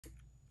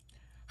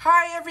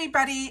Hi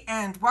everybody,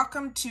 and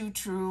welcome to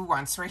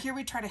Truewants, where here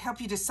we try to help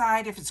you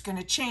decide if it's going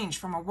to change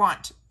from a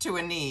want to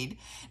a need.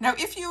 Now,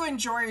 if you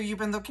enjoy or you've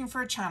been looking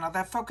for a channel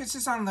that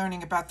focuses on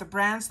learning about the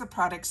brands, the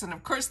products, and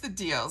of course the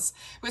deals,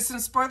 with some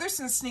spoilers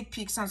and sneak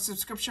peeks on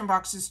subscription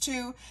boxes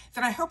too,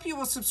 then I hope you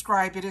will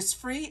subscribe. It is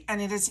free and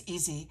it is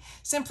easy.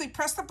 Simply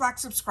press the black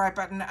subscribe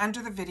button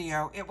under the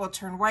video. It will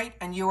turn white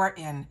and you are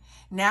in.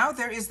 Now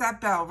there is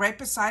that bell right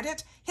beside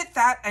it. Hit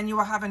that and you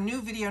will have a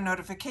new video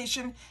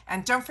notification,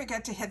 and don't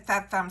forget to hit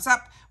that thumbs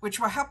up, which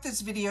will help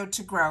this video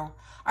to grow.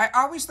 I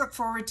always look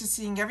forward to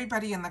seeing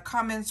everybody in the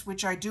comments,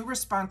 which I do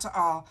respond to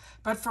all.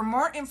 But for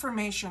more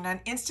information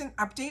and instant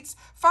updates,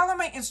 follow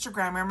my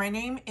Instagram, where my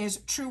name is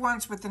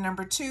Truewants with the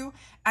number 2,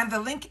 and the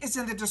link is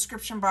in the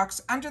description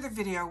box under the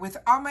video with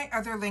all my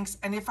other links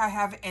and if I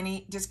have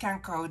any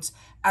discount codes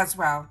as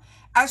well.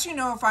 As you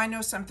know, if I know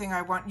something,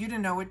 I want you to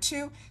know it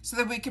too, so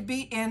that we could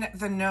be in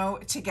the know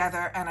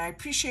together. And I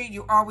appreciate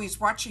you always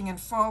watching in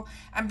full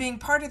and being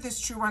part of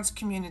this Truewants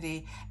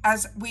community.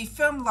 As we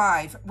film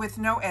live with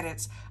no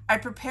edits, I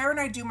prepare and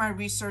I do my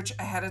research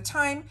ahead of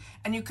time,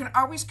 and you can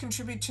always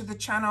contribute to the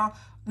channel,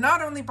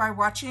 not only by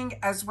watching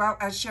as well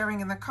as sharing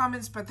in the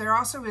comments, but there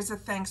also is a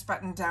thanks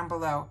button down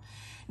below.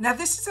 Now,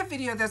 this is a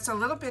video that's a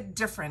little bit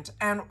different,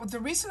 and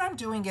the reason I'm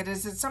doing it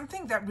is it's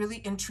something that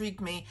really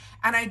intrigued me,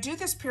 and I do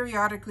this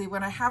periodically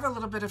when I have a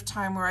little bit of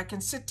time where I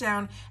can sit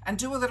down and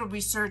do a little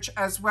research,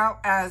 as well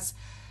as,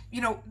 you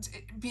know,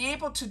 be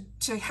able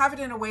to have it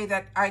in a way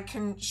that I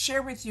can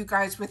share with you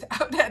guys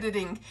without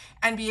editing,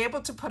 and be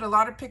able to put a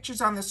lot of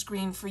pictures on the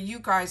screen for you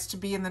guys to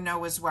be in the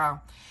know as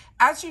well.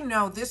 As you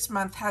know, this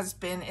month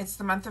it's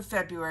the month of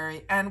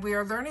February, and we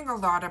are learning a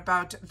lot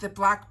about the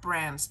black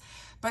brands.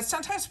 But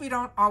sometimes we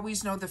don't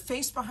always know the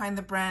face behind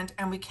the brand,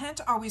 and we can't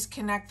always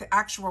connect the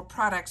actual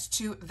products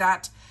to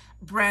that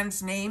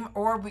brand's name,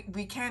 or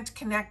we can't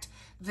connect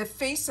the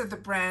face of the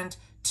brand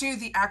to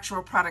the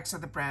actual products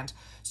of the brand.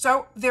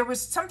 So there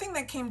was something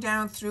that came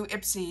down through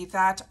Ipsy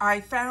that I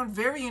found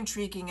very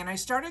intriguing, and I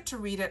started to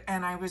read it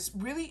and I was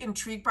really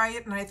intrigued by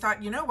it, and I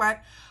thought, you know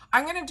what,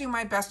 I'm going to do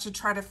my best to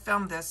try to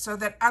film this so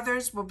that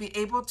others will be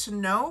able to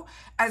know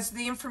as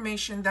the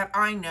information that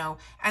I know.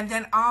 And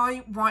then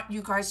I want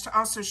you guys to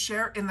also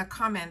share in the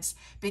comments,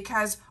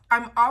 because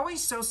I'm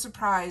always so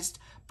surprised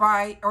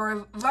by,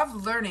 or love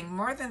learning,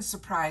 more than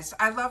surprised.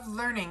 I love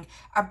learning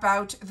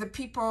about the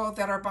people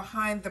that are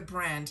behind the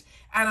brand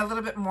and a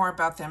little bit more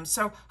about them.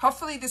 So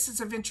hopefully this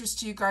is of interest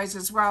to you guys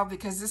as well,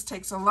 because this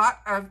takes a lot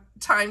of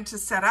time to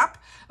set up,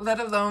 let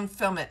alone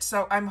film it.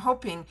 So I'm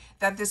hoping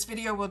that this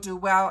video will do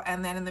well,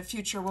 and then in the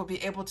future we'll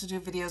be able to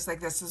do videos like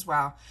this as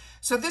well.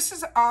 So this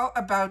is all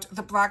about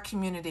the black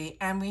community,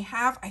 and we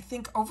have, I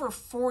think, over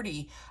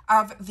 40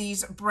 of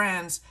these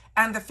brands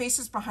and the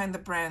faces behind the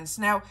brands.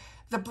 Now,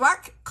 the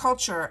black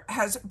culture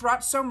has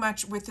brought so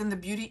much within the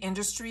beauty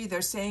industry.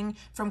 They're saying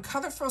from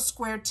colorful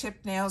square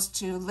tip nails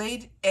to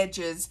laid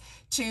edges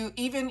to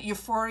even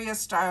euphoria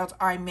styled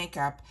eye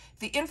makeup.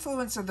 The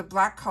influence of the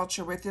black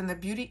culture within the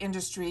beauty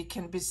industry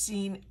can be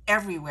seen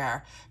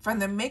everywhere, from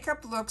the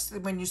makeup looks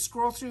that when you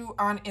scroll through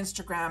on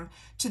Instagram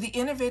to the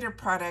innovative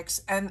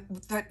products and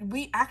that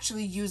we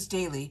actually use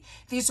daily.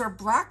 These are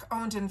black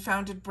owned and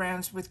founded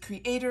brands with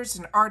creators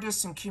and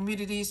artists and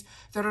communities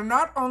that are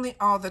not only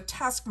all the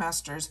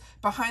taskmasters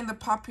behind the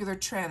popular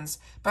trends,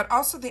 but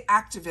also the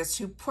activists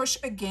who push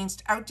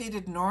against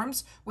outdated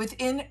norms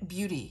within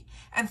beauty.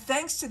 And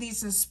thanks to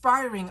these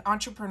inspiring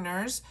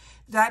entrepreneurs,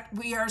 that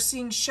we are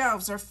seeing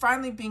shelves are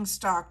finally being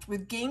stocked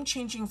with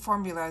game-changing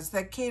formulas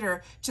that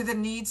cater to the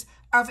needs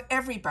of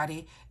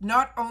everybody,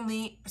 not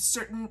only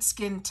certain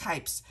skin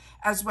types,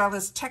 as well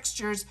as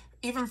textures,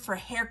 even for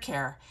hair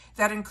care,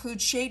 that include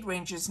shade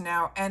ranges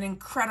now and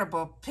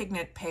incredible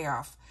pigment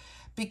payoff.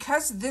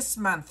 Because this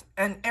month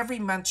and every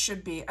month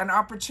should be an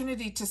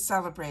opportunity to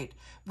celebrate,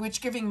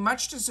 which giving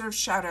much deserved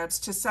shout outs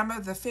to some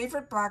of the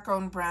favorite black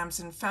owned brands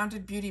and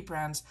founded beauty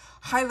brands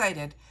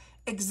highlighted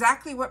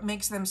exactly what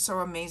makes them so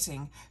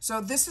amazing. So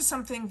this is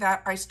something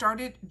that I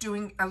started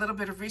doing a little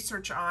bit of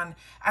research on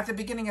at the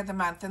beginning of the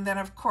month. And then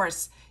of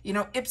course, you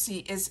know,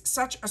 Ipsy is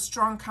such a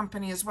strong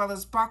company, as well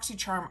as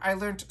BoxyCharm. I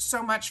learned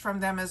so much from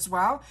them as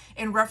well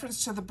in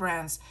reference to the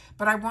brands,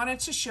 but I wanted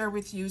to share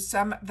with you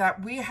some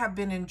that we have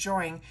been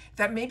enjoying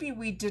that maybe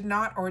we did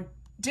not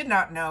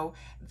know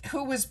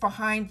who was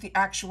behind the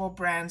actual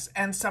brands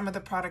and some of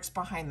the products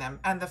behind them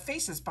and the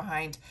faces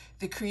behind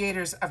the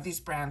creators of these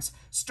brands,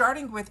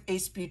 starting with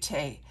Ace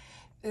Beauté.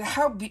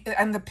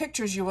 And the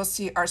pictures you will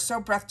see are so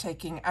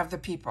breathtaking of the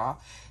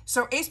people.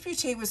 So Ace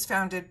Beauté was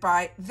founded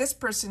by this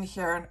person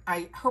here, and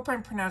I hope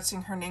I'm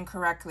pronouncing her name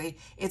correctly.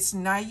 It's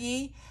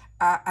Nayi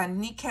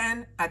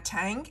Anikan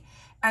Atang.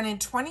 And in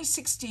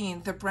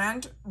 2016, the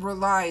brand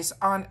relies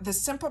on the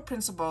simple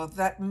principle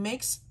that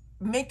makes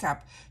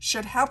makeup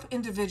should help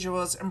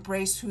individuals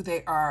embrace who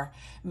they are.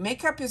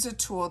 Makeup is a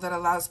tool that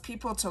allows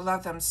people to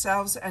love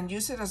themselves and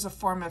use it as a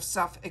form of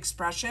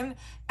self-expression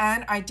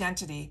and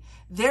identity.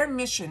 Their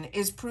mission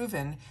is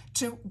proven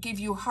to give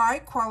you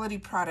high-quality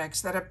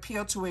products that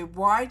appeal to a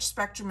wide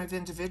spectrum of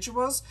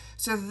individuals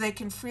so that they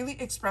can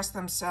freely express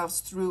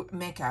themselves through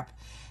makeup.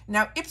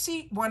 Now,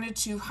 Ipsy wanted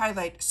to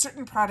highlight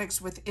certain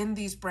products within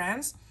these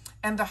brands,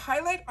 and the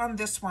highlight on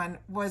this one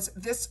was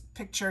this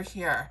picture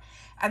here.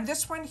 And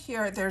this one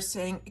here, they're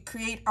saying,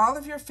 create all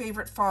of your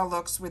favorite fall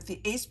looks with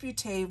the Ace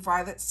Beauté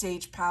Violet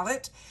Sage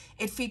palette.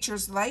 It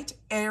features light,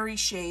 airy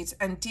shades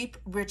and deep,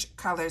 rich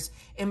colors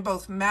in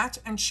both matte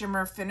and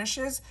shimmer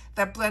finishes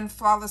that blend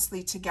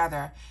flawlessly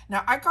together.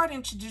 Now, I got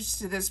introduced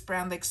to this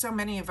brand, like so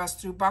many of us,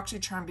 through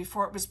BoxyCharm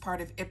before it was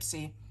part of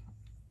Ipsy.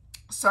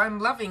 So I'm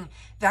loving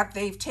that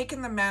they've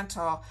taken the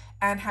mantle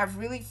and have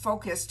really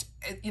focused,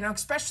 you know,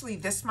 especially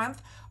this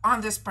month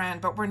on this brand,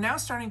 but we're now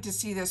starting to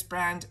see this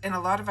brand in a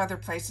lot of other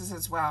places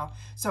as well.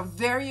 So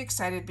very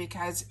excited,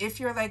 because if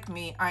you're like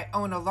me, I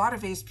own a lot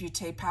of Ace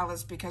Beauté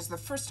palettes, because the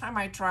first time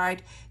I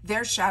tried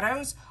their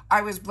shadows,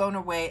 I was blown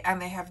away,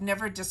 and they have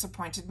never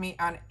disappointed me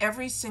on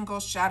every single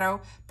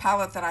shadow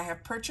palette that I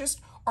have purchased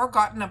or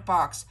gotten a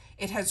box.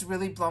 It has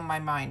really blown my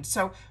mind.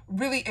 So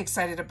really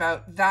excited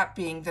about that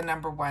being the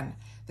number one.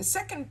 The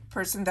second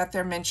person that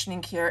they're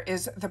mentioning here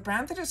is the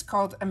brand that is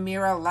called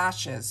Amira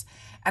Lashes.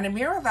 And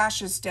Amira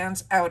Lashes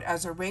stands out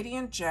as a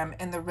radiant gem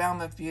in the realm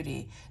of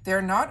beauty.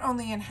 They're not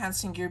only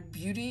enhancing your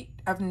beauty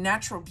of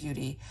natural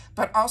beauty,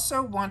 but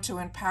also want to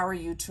empower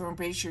you to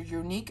embrace your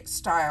unique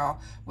style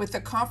with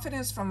the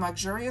confidence from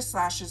luxurious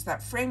lashes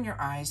that frame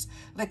your eyes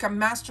like a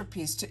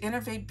masterpiece to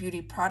innovate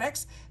beauty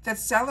products that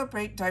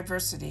celebrate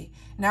diversity.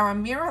 Now,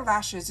 Amira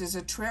Lashes is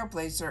a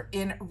trailblazer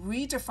in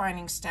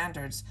redefining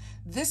standards.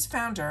 This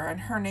founder,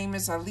 and her name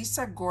is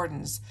Elisa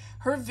Gordons,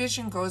 her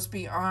vision goes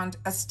beyond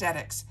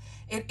aesthetics.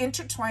 It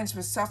intertwines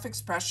with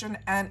self-expression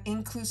and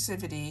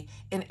inclusivity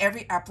in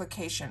every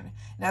application.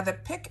 Now, the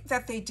pick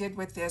that they did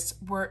with this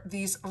were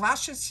these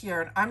lashes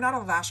here, and I'm not a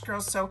lash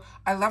girl, so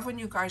I love when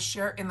you guys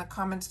share in the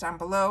comments down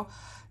below.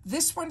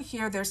 This one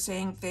here, they're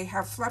saying they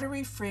have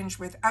fluttery fringe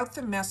without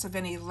the mess of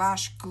any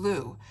lash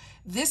glue.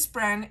 This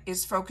brand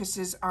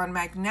focuses on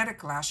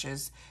magnetic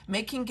lashes,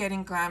 making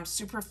getting glam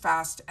super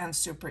fast and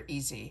super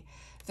easy.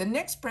 The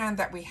next brand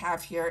that we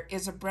have here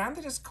is a brand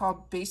that is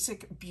called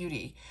Basic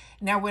Beauty.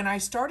 Now, when I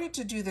started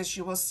to do this,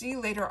 you will see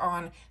later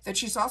on that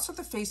she's also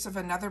the face of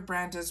another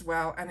brand as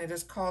well, and it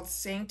is called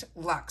Saint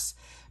Luxe.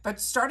 But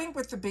starting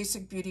with the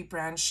Basic Beauty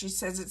brand, she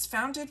says it's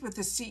founded with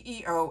the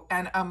CEO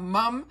and a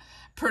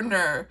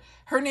mumpreneur.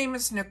 Her name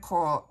is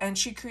Nicole, and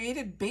she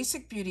created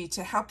Basic Beauty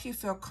to help you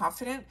feel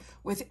confident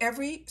with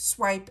every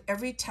swipe,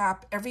 every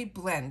tap, every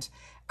blend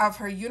of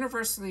her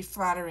universally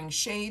flattering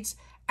shades.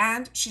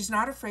 And she's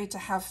not afraid to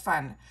have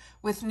fun.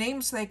 With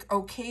names like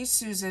OK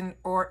Susan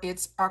or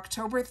It's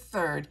October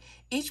 3rd,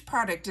 each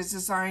product is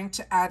designed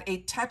to add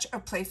a touch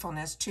of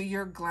playfulness to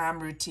your glam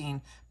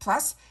routine.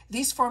 Plus,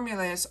 these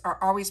formulas are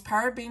always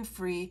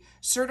paraben-free,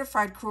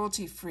 certified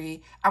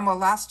cruelty-free, and will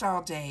last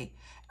all day.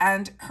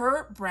 And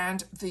her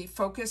brand, the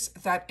focus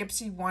that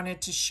Ipsy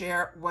wanted to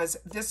share was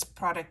this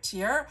product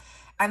here.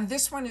 And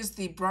this one is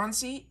the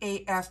Bronzy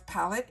AF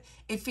palette.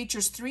 It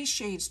features 3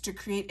 shades to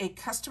create a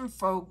custom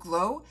faux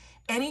glow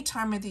any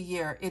time of the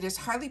year. It is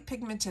highly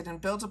pigmented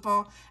and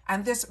buildable,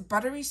 and this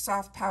buttery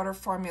soft powder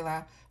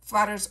formula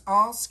flatters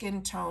all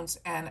skin tones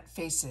and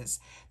faces.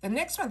 The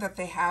next one that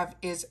they have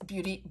is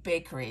Beauty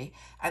Bakery,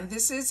 and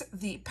this is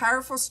the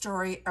powerful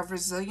story of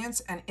resilience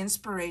and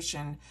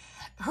inspiration.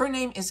 Her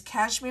name is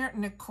Kashmir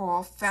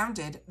Nicole,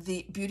 founded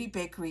the Beauty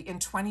Bakery in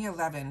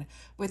 2011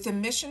 with a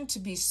mission to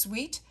be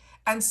sweet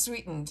and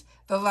sweetened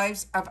the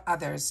lives of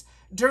others.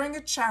 During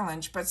a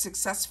challenge but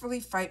successfully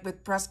fight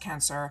with breast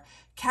cancer,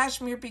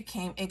 Kashmir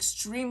became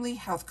extremely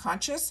health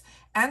conscious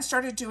and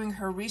started doing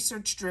her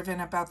research driven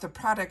about the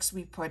products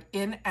we put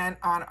in and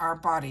on our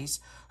bodies.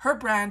 Her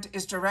brand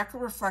is direct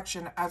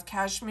reflection of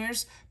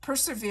Kashmir's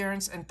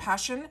perseverance and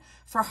passion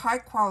for high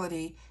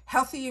quality,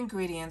 healthy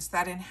ingredients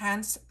that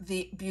enhance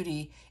the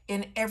beauty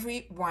in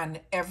everyone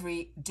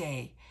every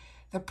day.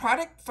 The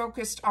product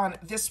focused on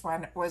this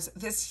one was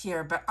this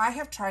here, but I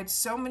have tried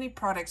so many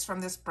products from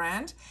this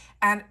brand,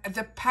 and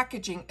the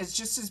packaging is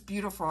just as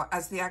beautiful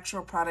as the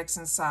actual products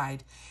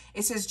inside.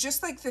 It says,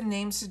 just like the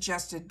name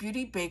suggested,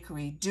 Beauty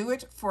Bakery, do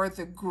it for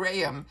the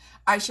Graham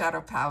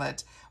eyeshadow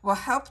palette will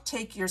help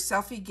take your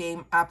selfie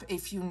game up a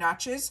few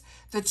notches.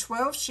 The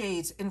 12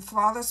 shades in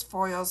flawless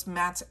foils,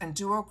 mattes, and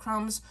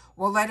duochromes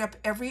will light up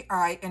every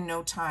eye in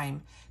no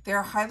time. They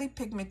are highly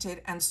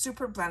pigmented and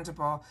super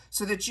blendable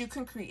so that you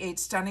can create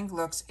stunning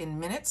looks in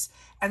minutes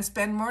and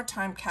spend more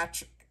time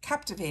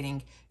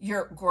captivating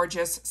your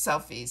gorgeous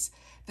selfies.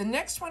 The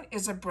next one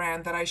is a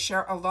brand that I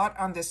share a lot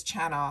on this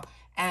channel,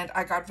 and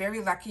I got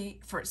very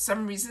lucky. For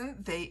some reason,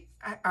 they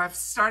have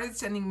started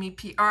sending me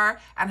PR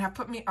and have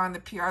put me on the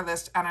PR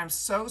list, and I'm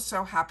so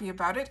happy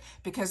about it,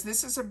 because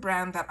this is a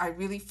brand that I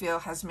really feel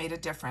has made a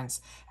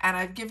difference. And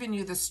I've given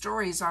you the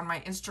stories on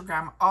my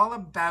Instagram all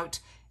about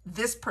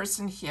this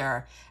person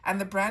here. And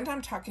the brand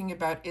I'm talking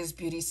about is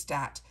Beauty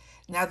Stat.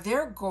 Now,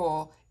 their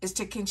goal is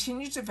to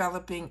continue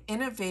developing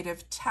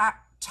innovative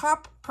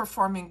top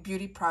performing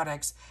beauty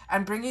products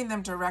and bringing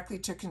them directly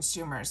to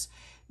consumers.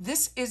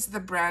 This is the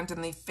brand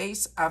in the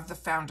face of the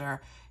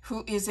founder,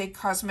 who is a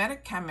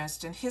cosmetic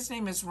chemist, and his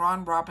name is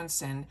Ron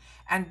Robinson.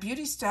 And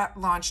Beauty Stat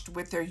launched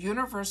with their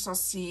Universal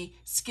C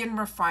Skin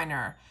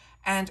Refiner.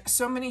 And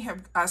so many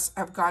of us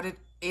have got it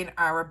in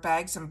our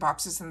bags and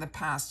boxes in the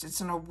past.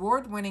 It's an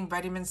award-winning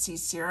vitamin C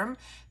serum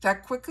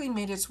that quickly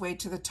made its way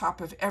to the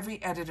top of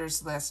every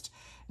editor's list.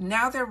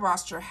 Now their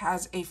roster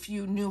has a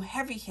few new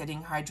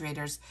heavy-hitting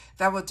hydrators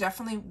that will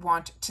definitely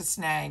want to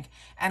snag.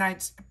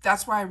 And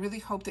that's why I really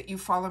hope that you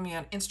follow me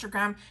on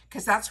Instagram,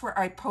 because that's where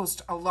I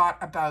post a lot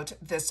about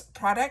this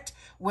product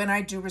when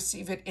I do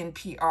receive it in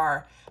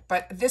PR.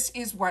 But this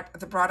is what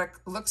the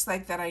product looks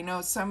like that I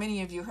know so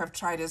many of you have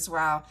tried as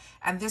well.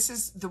 And this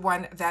is the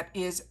one that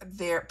is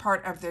their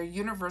part of their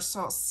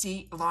Universal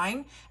C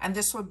line. And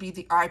this will be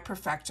the Eye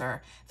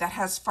Perfector that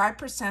has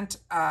 5%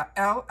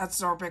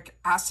 L-ascorbic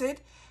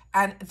acid.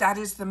 And that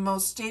is the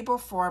most stable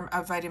form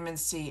of vitamin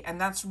C. And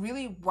that's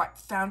really what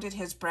founded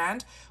his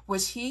brand,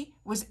 was he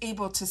was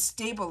able to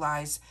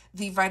stabilize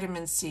the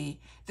vitamin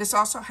C. This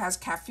also has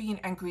caffeine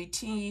and green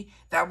tea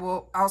that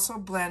will also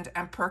blend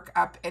and perk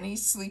up any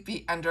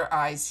sleepy under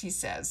eyes, he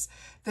says.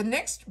 The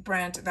next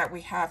brand that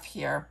we have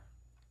here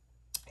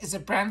is a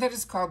brand that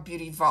is called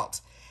Beauty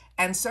Vault.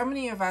 And so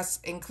many of us,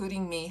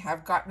 including me,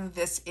 have gotten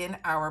this in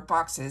our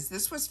boxes.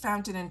 This was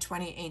founded in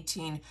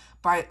 2018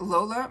 by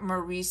Lola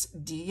Maurice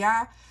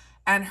Dia.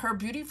 And her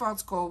Beauty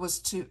Vault's goal was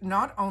to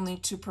not only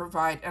to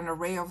provide an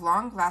array of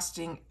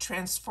long-lasting,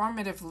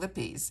 transformative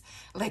lippies,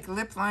 like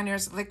lip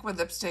liners, liquid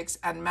lipsticks,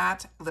 and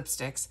matte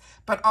lipsticks,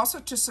 but also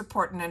to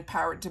support and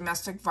empower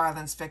domestic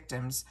violence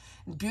victims.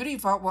 Beauty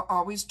Vault will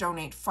always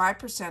donate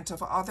 5%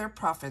 of all their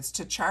profits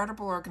to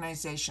charitable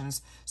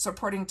organizations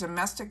supporting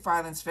domestic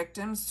violence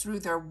victims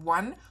through their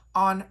One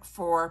on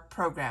 4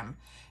 program.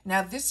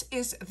 Now, this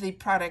is the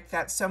product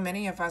that so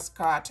many of us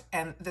got,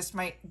 and this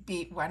might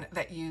be one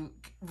that you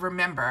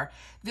remember.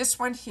 This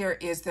one here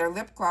is their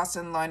lip gloss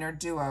and liner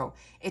duo.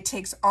 It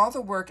takes all the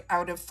work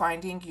out of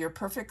finding your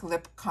perfect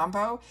lip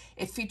combo.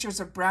 It features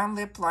a brown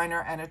lip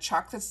liner and a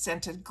chocolate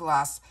scented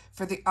gloss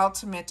for the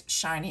ultimate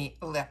shiny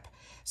lip.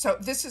 So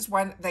this is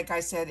one, like I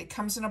said, it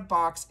comes in a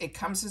box, it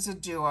comes as a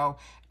duo,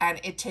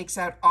 and it takes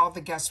out all the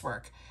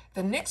guesswork.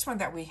 The next one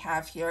that we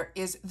have here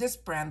is this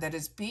brand that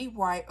is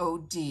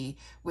BYOD,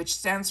 which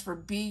stands for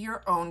Be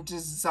Your Own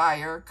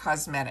Desire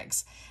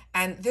Cosmetics.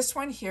 And this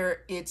one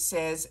here, it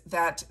says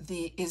that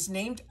is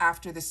named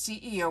after the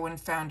CEO and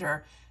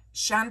founder,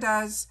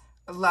 Shanda's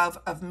love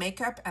of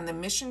makeup, and the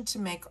mission to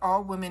make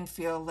all women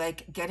feel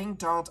like getting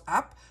dolled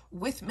up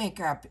with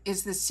makeup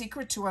is the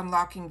secret to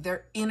unlocking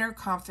their inner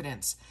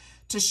confidence.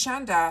 To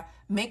Shanda,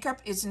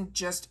 makeup isn't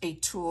just a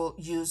tool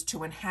used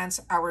to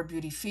enhance our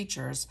beauty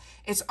features.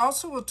 It's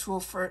also a tool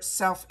for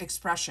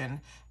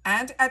self-expression.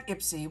 And at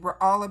Ipsy, we're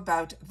all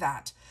about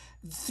that.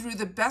 Through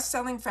the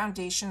best-selling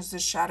foundations, the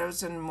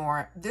shadows, and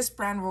more, this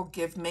brand will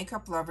give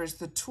makeup lovers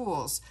the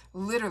tools,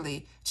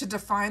 literally, to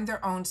define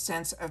their own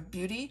sense of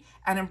beauty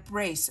and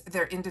embrace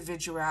their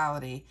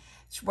individuality.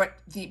 What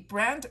the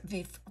brand,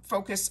 the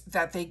focus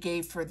that they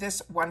gave for this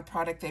one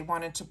product they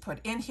wanted to put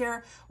in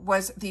here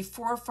was the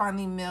 4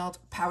 finely milled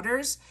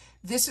powders.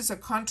 This is a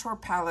contour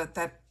palette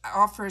that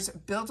offers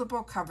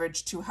buildable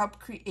coverage to help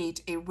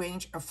create a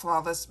range of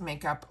flawless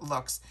makeup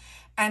looks.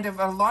 And of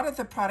a lot of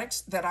the products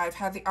that I've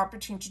had the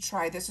opportunity to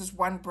try, this is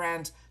one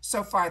brand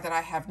so far that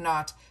I have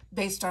not,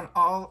 based on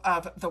all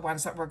of the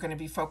ones that we're going to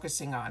be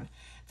focusing on.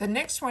 The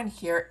next one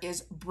here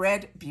is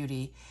Bread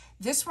Beauty.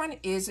 This one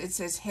is, it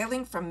says,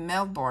 hailing from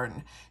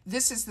Melbourne.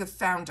 This is the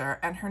founder,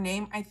 and her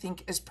name, I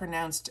think, is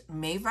pronounced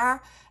Mava.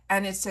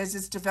 And it says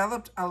it's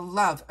developed a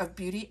love of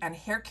beauty and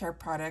hair care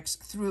products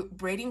through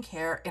braiding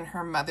hair in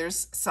her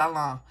mother's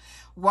salon.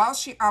 While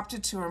she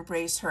opted to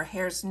embrace her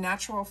hair's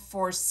natural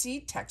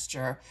 4C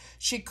texture,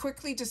 she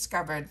quickly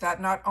discovered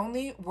that not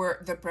only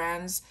were the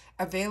brands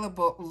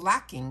available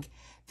lacking,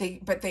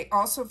 but they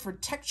also, for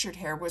textured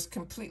hair, was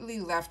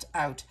completely left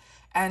out.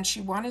 And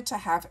she wanted to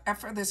have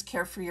effortless,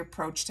 carefree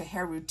approach to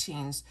hair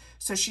routines.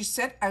 So she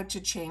set out to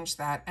change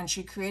that, and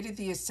she created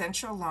the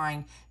essential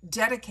line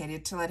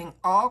dedicated to letting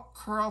all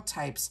curl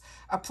types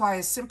apply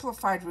a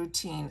simplified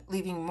routine,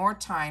 leaving more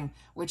time,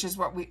 which is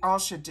what we all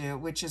should do,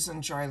 which is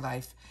enjoy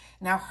life.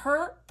 Now,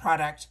 her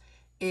product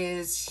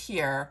is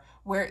here,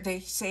 where they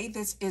say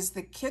this is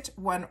the Kit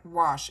One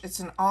Wash. It's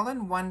an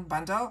all-in-one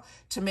bundle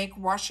to make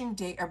washing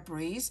day a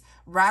breeze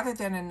rather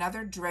than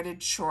another dreaded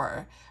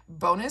chore.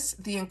 Bonus,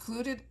 the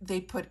included they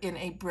put in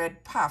a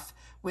bread puff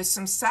with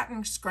some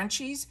satin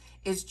scrunchies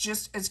is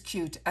just as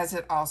cute as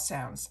it all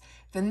sounds.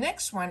 The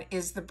next one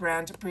is the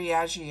brand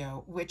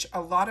Briagio, which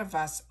a lot of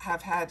us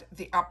have had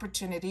the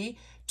opportunity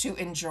to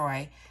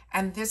enjoy.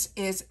 And this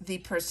is the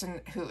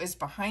person who is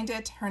behind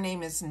it. Her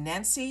name is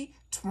Nancy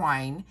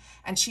Twine,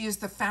 and she is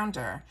the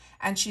founder,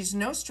 and she's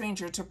no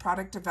stranger to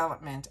product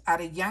development.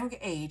 At a young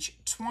age,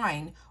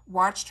 Twine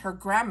watched her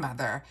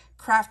grandmother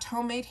craft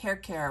homemade hair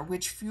care,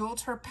 which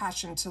fueled her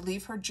passion to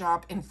leave her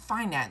job in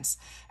finance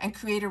and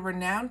create a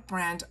renowned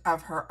brand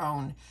of her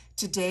own.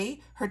 Today,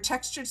 her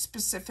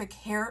texture-specific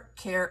hair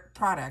care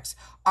products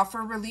offer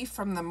relief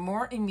from the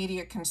more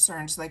immediate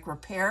concerns like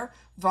repair,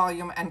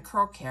 volume, and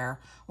curl care,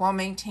 while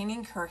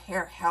maintaining her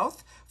hair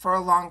health for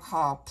a long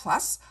haul.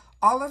 Plus,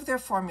 all of their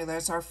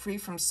formulas are free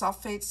from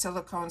sulfates,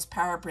 silicones,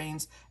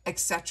 parabens,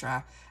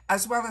 etc.,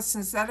 as well as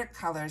synthetic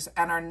colors,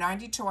 and are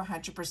 90 to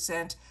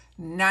 100%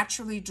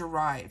 naturally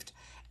derived.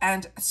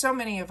 And so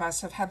many of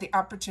us have had the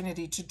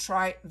opportunity to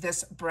try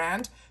this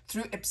brand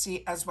through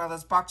Ipsy as well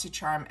as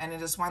BoxyCharm, and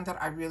it is one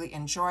that I really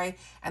enjoy.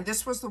 And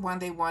this was the one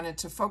they wanted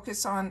to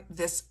focus on.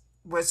 This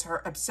was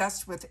her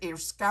obsessed with a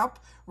scalp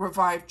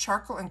revived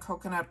charcoal and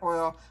coconut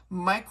oil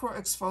micro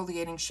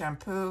exfoliating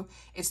shampoo.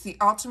 It's the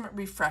ultimate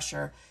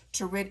refresher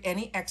to rid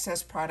any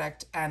excess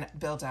product and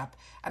buildup.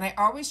 And I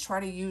always try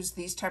to use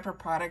these type of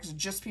products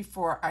just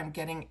before I'm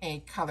getting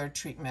a color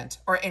treatment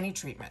or any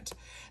treatment.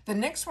 The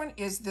next one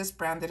is this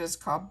brand that is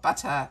called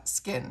Butter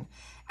Skin.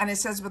 And it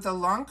says, with a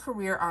long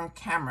career on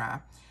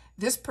camera,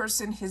 this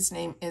person, his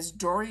name is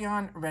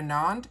Dorian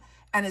Renaud,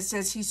 and it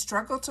says he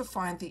struggled to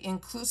find the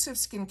inclusive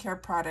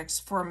skincare products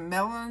for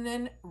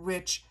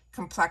melanin-rich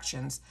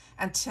complexions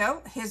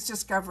until his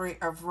discovery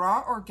of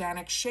raw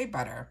organic shea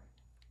butter.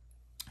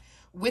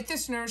 With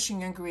this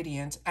nourishing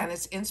ingredient and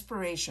its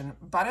inspiration,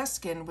 Butter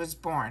Skin was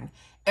born.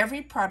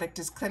 Every product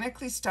is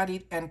clinically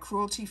studied and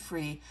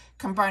cruelty-free,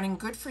 combining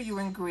good-for-you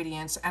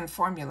ingredients and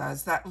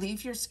formulas that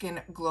leave your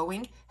skin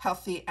glowing,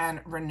 healthy,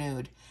 and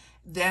renewed.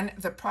 Then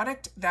the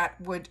product that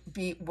would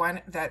be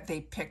one that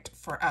they picked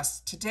for us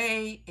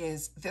today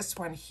is this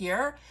one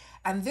here.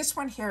 And this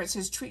one here, it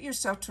says, treat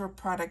yourself to a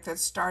product that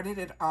started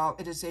it all.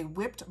 It is a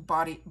whipped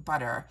body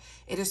butter.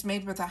 It is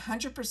made with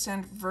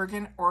 100%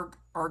 virgin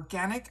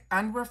organic,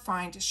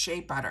 unrefined shea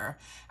butter.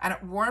 And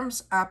it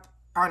warms up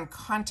on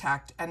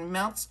contact and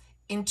melts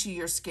into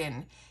your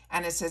skin.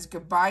 And it says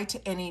goodbye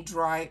to any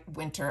dry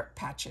winter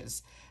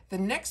patches. The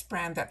next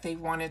brand that they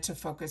wanted to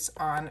focus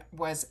on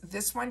was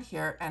this one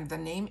here, and the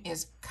name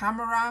is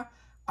Camera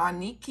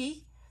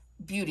Aniki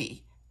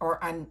Beauty, or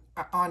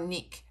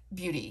Anique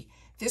Beauty.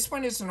 This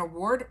one is an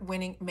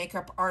award-winning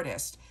makeup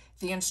artist,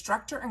 the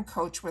instructor and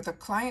coach with a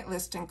client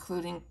list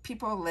including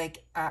people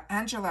like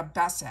Angela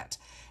Bassett.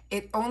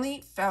 It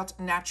only felt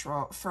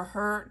natural for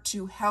her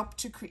to help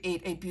to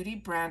create a beauty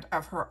brand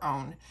of her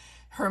own.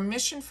 Her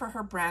mission for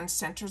her brand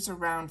centers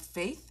around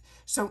faith,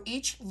 so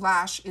each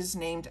lash is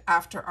named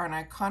after an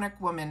iconic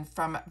woman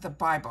from the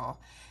Bible.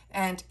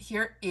 And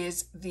here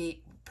is the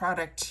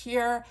product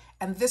here.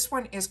 And this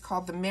one is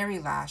called the Mary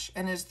Lash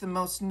and is the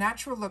most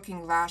natural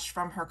looking lash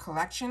from her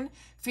collection,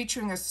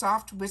 featuring a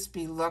soft,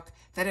 wispy look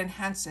that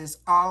enhances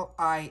all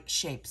eye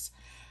shapes.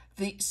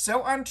 The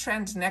so on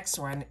trend next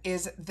one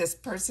is this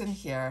person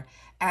here,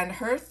 and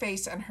her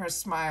face and her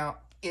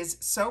smile is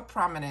so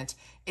prominent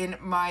in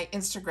my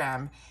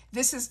Instagram.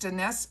 This is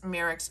Denise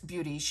Merrick's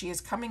Beauty. She is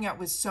coming out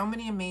with so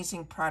many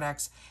amazing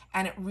products,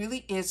 and it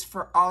really is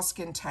for all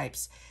skin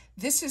types.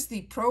 This is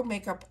the pro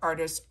makeup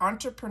artist,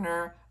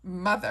 entrepreneur,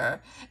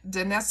 mother,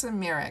 Denise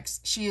Merrick's.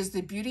 She is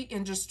the beauty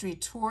industry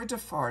tour de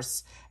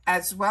force,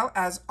 as well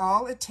as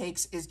all it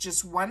takes is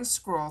just one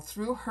scroll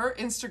through her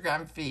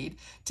Instagram feed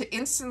to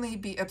instantly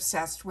be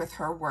obsessed with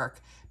her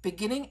work.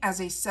 Beginning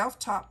as a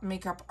self-taught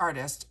makeup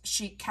artist,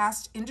 she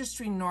cast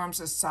industry norms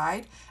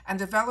aside and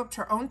developed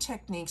her own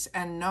techniques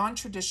and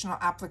non-traditional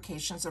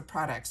applications of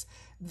products.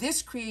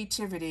 This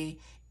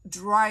creativity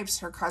drives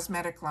her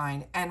cosmetic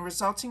line and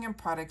resulting in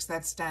products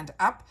that stand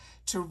up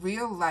to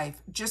real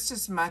life just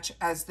as much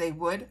as they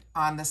would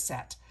on the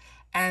set.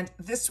 And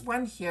this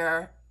one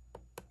here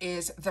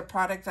is the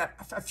product that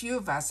a few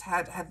of us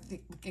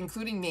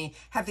including me,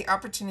 had the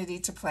opportunity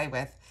to play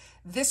with.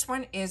 This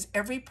one is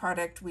every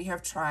product we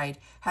have tried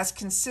has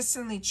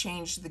consistently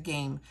changed the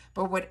game,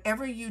 but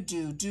whatever you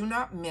do, do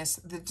not miss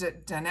the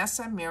Denise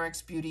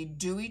Merrick's Beauty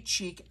Dewy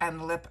Cheek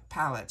and Lip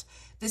Palette.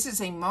 This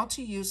is a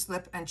multi-use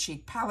lip and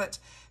cheek palette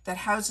that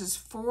houses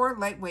 4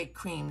 lightweight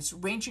creams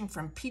ranging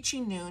from peachy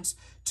nudes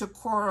to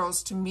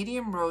corals to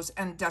medium rose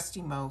and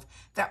dusty mauve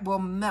that will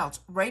melt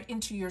right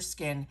into your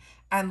skin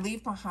and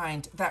leave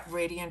behind that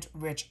radiant,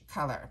 rich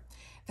color.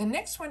 The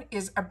next one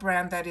is a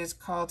brand that is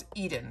called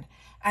Eden,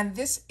 and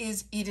this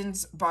is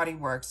Eden's Body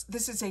Works.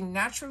 This is a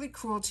naturally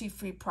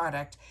cruelty-free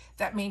product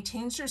that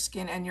maintains your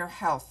skin and your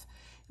health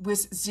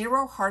with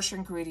 0 harsh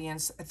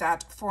ingredients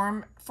that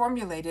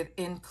formulated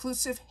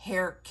inclusive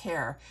hair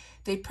care.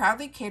 They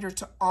proudly cater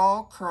to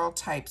all curl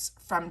types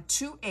from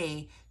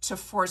 2A to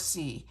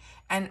 4C,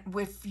 And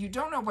if you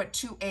don't know what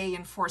 2A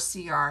and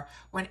 4C are,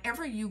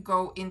 whenever you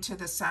go into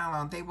the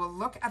salon, they will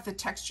look at the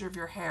texture of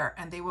your hair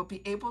and they will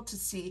be able to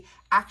see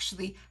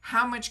actually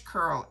how much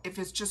curl. If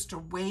it's just a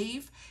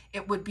wave,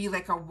 it would be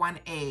like a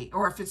 1A,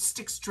 or if it's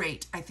stick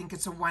straight, I think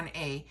it's a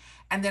 1A.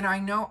 And then I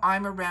know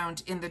I'm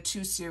around in the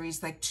 2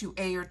 series, like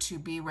 2A or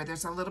 2B, where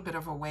there's a little bit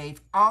of a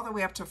wave, all the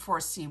way up to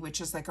 4C,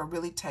 which is like a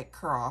really tight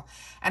curl.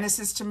 And it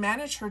says to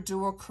manage her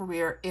dual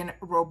career in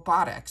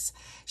robotics.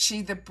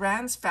 The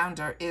brand's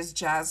founder is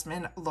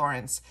Jasmine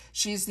Lawrence.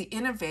 She's the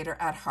innovator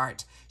at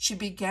heart. She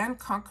began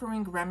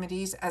conquering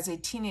remedies as a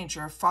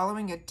teenager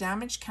following a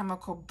damaged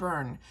chemical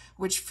burn,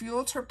 which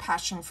fueled her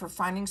passion for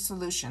finding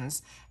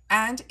solutions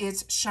and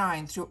its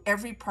shine through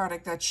every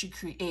product that she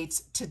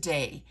creates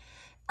today.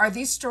 Are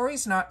these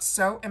stories not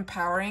so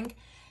empowering?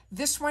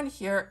 This one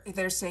here,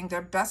 they're saying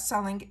their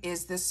best-selling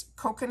is this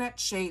Coconut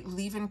Shea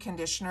Leave-In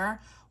Conditioner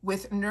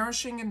with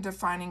nourishing and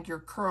defining your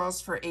curls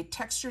for a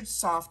textured,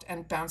 soft,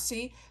 and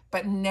bouncy,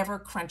 but never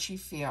crunchy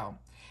feel.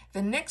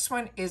 The next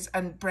one is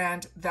a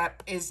brand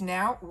that is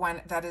now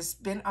one that has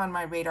been on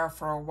my radar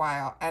for a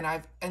while, and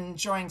I've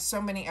enjoying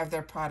so many of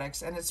their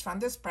products, and it's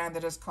from this brand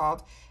that is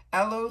called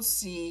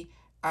LOC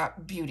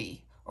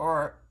Beauty,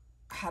 or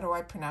how do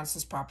I pronounce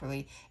this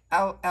properly?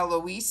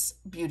 Eloise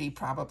Beauty,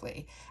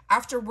 probably.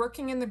 After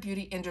working in the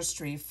beauty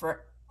industry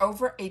for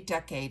over a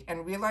decade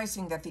and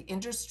realizing that the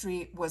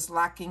industry was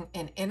lacking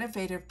in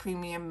innovative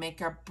premium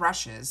makeup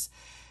brushes,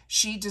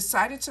 she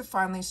decided to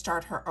finally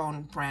start her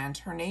own brand.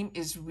 Her name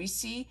is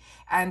Reese,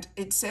 and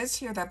it says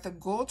here that the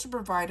goal to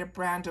provide a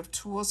brand of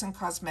tools and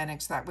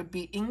cosmetics that would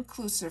be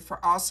inclusive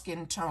for all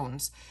skin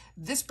tones.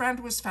 This brand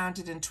was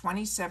founded in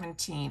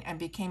 2017 and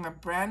became a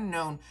brand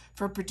known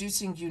for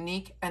producing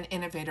unique and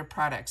innovative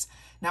products.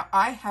 Now,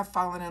 I have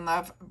fallen in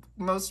love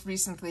most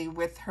recently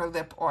with her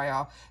lip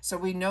oil, so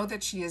we know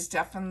that she is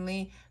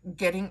definitely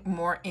getting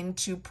more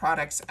into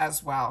products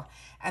as well.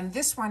 And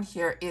this one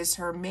here is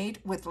her Made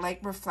with Light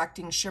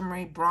Reflecting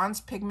Shimmery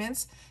Bronze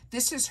Pigments.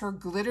 This is her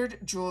Glittered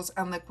Jewels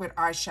and Liquid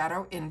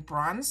Eyeshadow in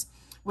bronze,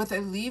 with a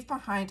leave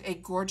behind a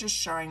gorgeous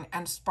shine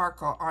and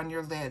sparkle on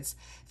your lids.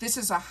 This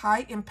is a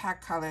high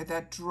impact color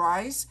that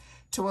dries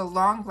to a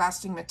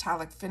long-lasting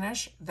metallic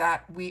finish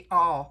that we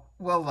all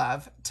will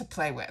love to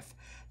play with.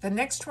 The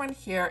next one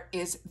here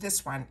is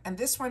this one, and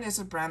this one is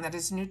a brand that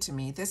is new to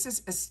me. This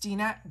is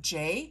Estina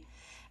J.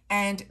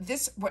 And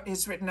this, what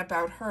is written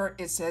about her,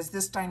 it says,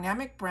 this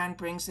dynamic brand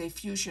brings a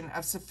fusion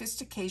of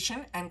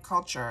sophistication and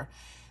culture.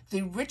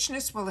 The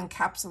richness will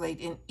encapsulate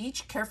in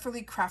each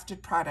carefully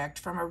crafted product,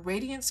 from a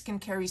radiant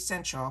skincare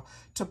essential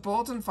to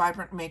bold and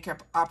vibrant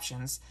makeup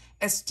options.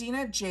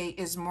 Estina J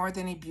is more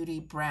than a beauty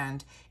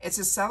brand. It's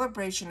a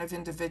celebration of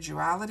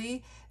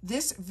individuality.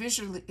 This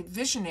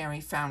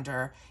visionary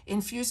founder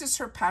infuses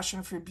her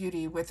passion for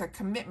beauty with a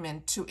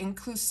commitment to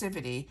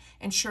inclusivity,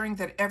 ensuring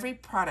that every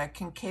product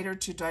can cater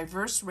to a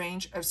diverse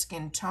range of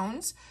skin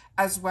tones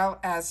as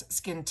well as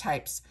skin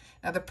types.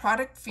 Now, the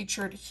product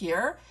featured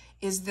here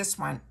is this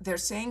one. They're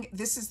saying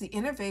this is the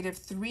innovative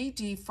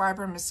 3D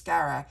fiber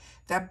mascara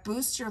that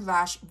boosts your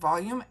lash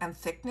volume and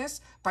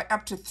thickness by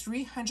up to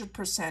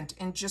 300%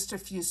 in just a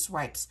few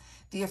swipes.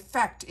 The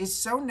effect is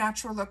so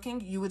natural looking,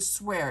 you would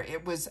swear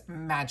it was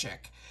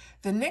magic.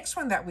 The next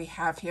one that we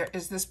have here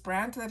is this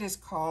brand that is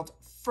called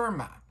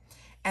Firma.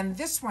 And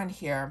this one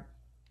here,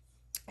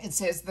 it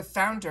says the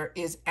founder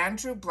is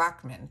Andrew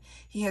Blackman.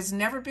 He has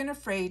never been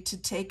afraid to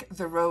take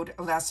the road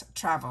less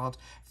traveled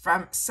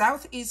from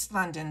Southeast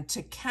London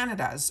to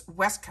Canada's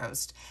West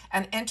Coast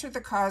and enter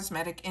the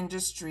cosmetic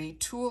industry,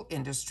 tool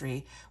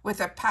industry, with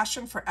a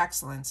passion for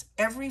excellence.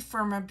 Every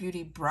Firma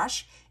beauty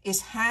brush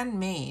is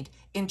handmade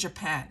in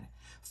Japan,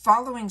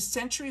 following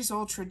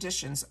centuries-old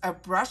traditions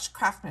of brush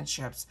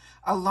craftsmanship.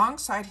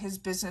 Alongside his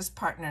business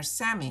partner,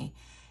 Sammy,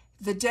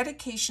 the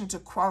dedication to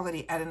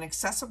quality at an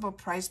accessible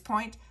price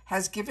point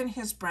has given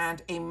his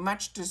brand a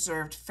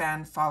much-deserved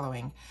fan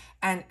following.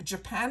 And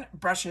Japan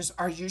brushes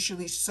are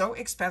usually so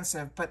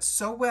expensive, but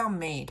so well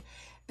made.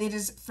 It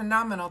is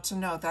phenomenal to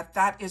know that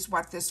that is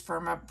what this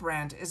Firma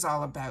brand is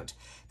all about.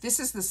 This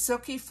is the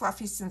Silky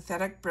Fluffy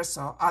Synthetic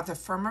Bristle of the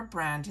Firma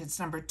brand. It's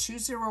number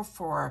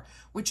 204,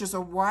 which is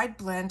a wide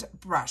blend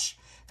brush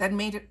that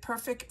made it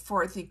perfect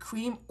for the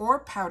cream or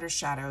powder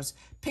shadows,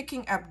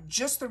 picking up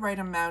just the right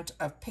amount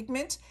of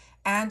pigment,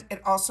 and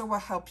it also will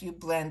help you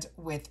blend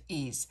with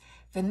ease.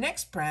 The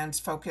next brand's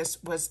focus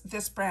was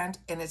this brand,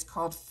 and it's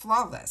called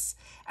Flawless.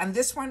 And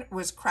this one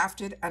was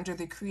crafted under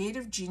the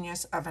creative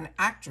genius of an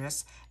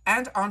actress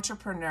and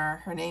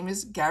entrepreneur. Her name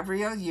is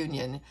Gabrielle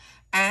Union,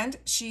 and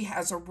she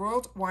has a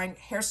worldwide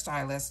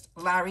hairstylist,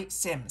 Larry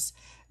Sims.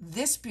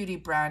 This beauty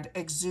brand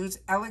exudes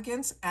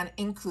elegance and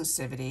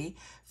inclusivity,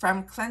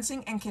 From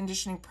cleansing and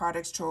conditioning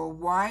products to a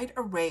wide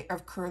array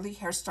of curly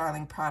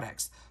hairstyling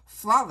products,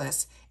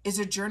 Flawless is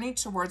a journey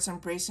towards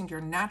embracing your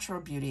natural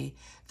beauty.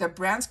 The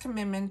brand's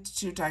commitment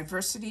to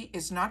diversity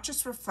is not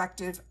just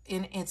reflective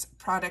in its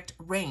product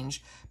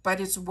range,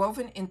 but it's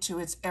woven into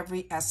its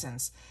every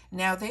essence.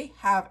 Now they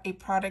have a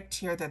product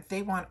here that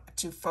they want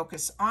to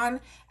focus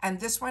on, and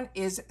this one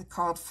is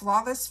called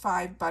Flawless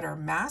 5 Butter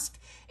Mask.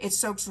 It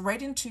soaks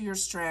right into your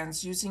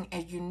strands using a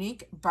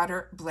unique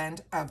butter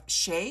blend of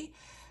shea,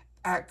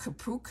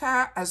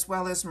 kapuka, as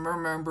well as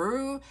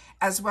murmuru,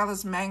 as well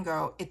as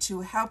mango, to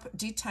help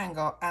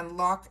detangle and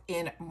lock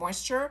in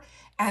moisture,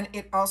 and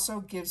it also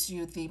gives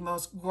you the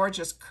most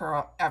gorgeous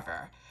curl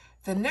ever.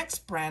 The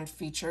next brand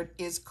featured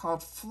is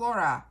called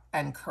Flora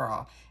and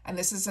Curl, and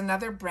this is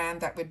another brand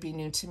that would be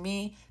new to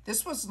me.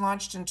 This was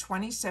launched in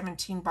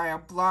 2017 by a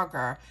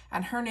blogger,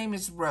 and her name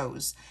is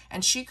Rose,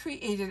 and she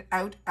created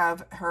out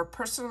of her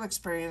personal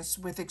experience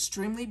with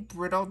extremely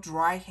brittle,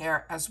 dry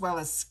hair as well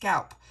as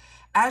scalp.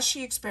 As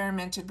she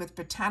experimented with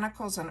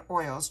botanicals and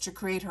oils to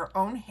create her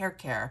own hair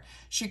care,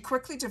 she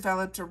quickly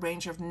developed a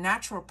range of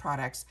natural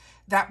products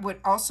that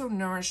would also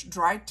nourish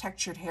dry,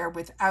 textured hair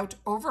without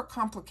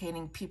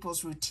overcomplicating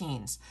people's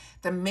routines.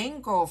 The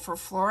main goal for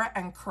Flora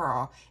and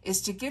Curl is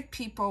to give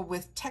people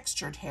with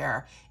textured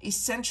hair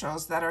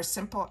essentials that are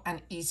simple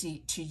and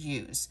easy to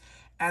use.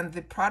 And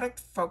the product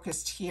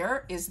focused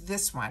here is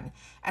this one.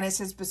 And it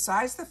says,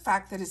 besides the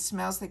fact that it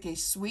smells like a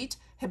sweet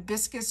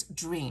hibiscus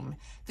dream,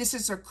 this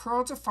is a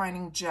curl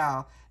defining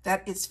gel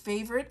that is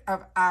favorite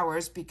of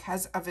ours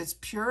because of its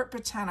pure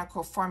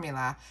botanical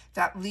formula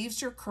that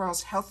leaves your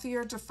curls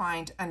healthier,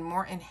 defined, and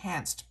more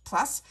enhanced.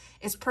 Plus,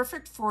 it's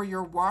perfect for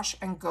your wash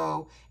and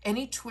go,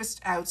 any twist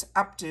outs,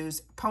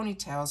 updos,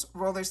 ponytails,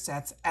 roller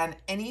sets, and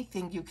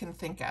anything you can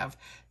think of.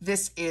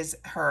 This is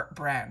her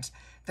brand.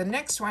 The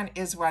next one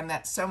is one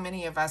that so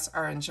many of us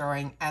are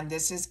enjoying, and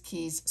this is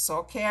Keys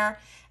Soul Care.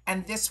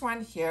 And this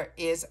one here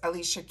is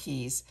Alicia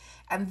Keys.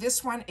 And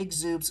this one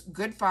exudes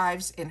good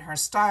vibes in her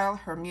style,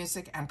 her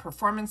music, and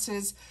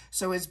performances.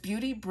 So is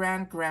beauty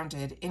brand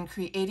grounded in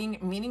creating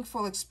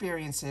meaningful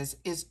experiences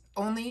is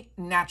only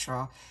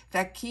natural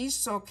that Keys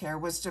Soul Care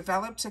was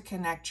developed to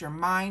connect your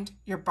mind,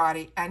 your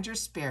body, and your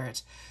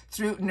spirit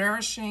through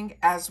nourishing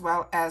as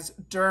well as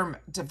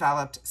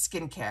derm-developed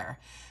skincare.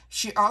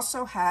 She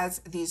also has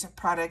these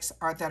products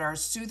that are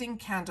soothing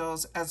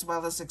candles as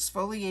well as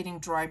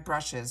exfoliating dry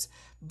brushes.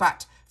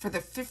 But for the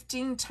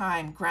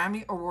 15-time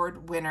Grammy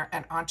Award winner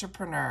and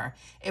entrepreneur,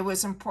 it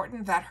was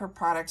important that her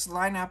products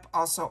lineup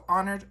also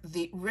honored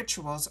the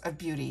rituals of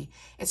beauty.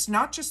 It's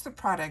not just the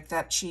product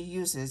that she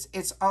uses,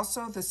 it's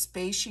also the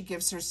space she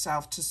gives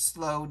herself to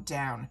slow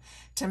down,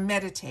 to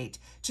meditate,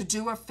 to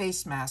do a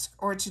face mask,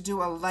 or to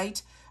do a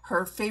light,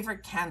 her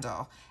favorite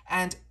candle.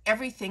 And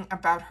everything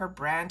about her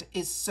brand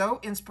is so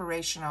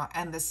inspirational,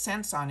 and the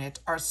scents on it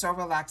are so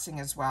relaxing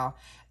as well.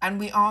 And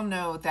we all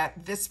know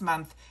that this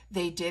month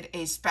they did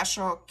a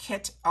special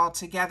kit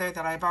altogether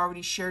that I've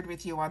already shared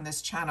with you on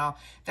this channel.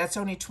 That's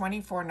only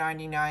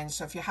 $24.99.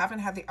 So if you haven't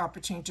had the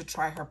opportunity to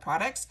try her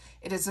products,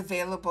 it is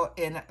available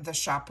in the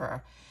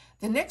shopper.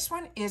 The next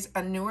one is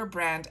a newer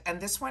brand, and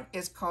this one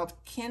is called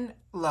Kin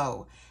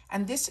Lo.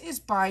 And this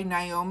is by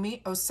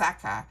Naomi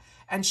Osaka.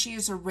 And she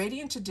is a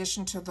radiant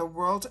addition to the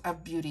world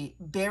of beauty,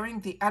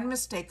 bearing the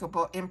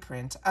unmistakable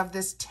imprint of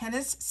this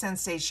tennis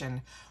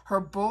sensation, her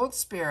bold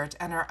spirit,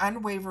 and her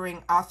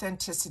unwavering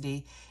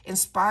authenticity.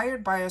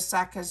 Inspired by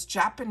Osaka's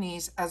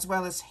Japanese as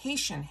well as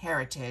Haitian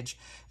heritage,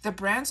 the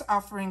brand's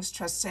offerings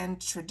transcend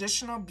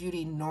traditional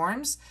beauty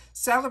norms,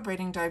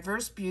 celebrating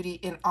diverse beauty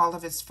in all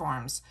of its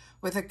forms.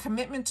 With a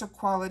commitment to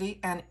quality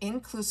and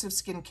inclusive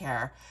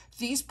skincare,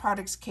 these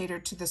products cater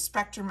to the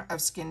spectrum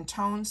of skin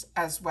tones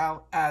as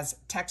well as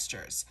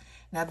textures.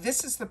 Now,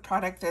 this is the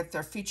product that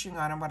they're featuring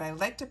on, and what I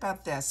liked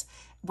about this,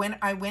 when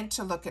I went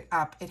to look it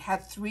up, it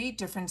had 3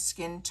 different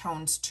skin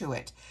tones to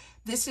it.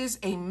 This is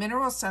a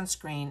mineral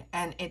sunscreen,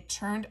 and it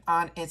turned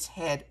on its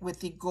head with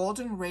the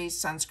Golden Rays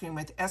sunscreen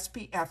with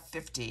SPF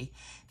 50.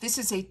 This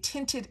is a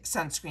tinted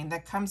sunscreen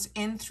that comes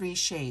in 3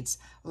 shades,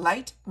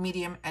 light,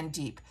 medium, and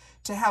deep,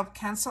 to help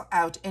cancel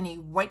out any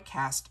white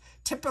cast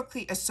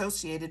typically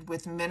associated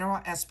with mineral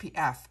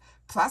SPF.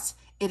 Plus,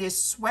 it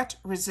is sweat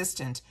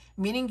resistant,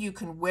 meaning you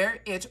can wear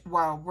it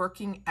while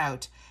working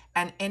out.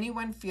 And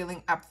anyone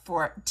feeling up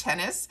for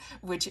tennis,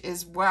 which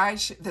is why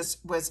this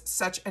was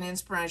such an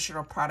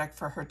inspirational product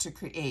for her to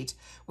create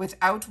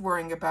without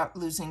worrying about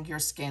losing your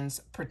skin's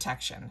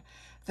protection.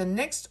 The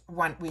next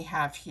one we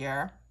have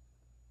here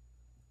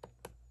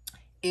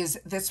is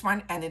this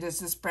one, and it is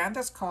this brand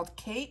that's called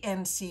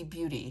KNC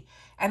Beauty.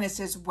 And it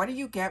says, what do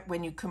you get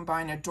when you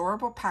combine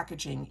adorable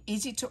packaging,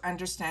 easy to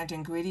understand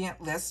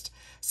ingredient list,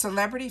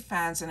 celebrity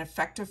fans, and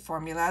effective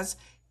formulas?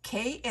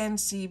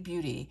 KNC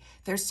Beauty.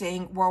 They're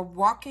saying, while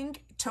walking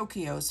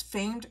Tokyo's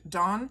famed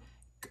Don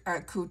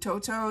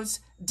Kutoto's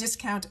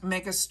discount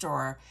mega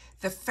store.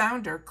 The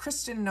founder,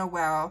 Kristen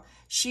Noel,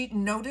 she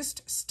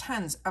noticed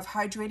tons of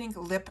hydrating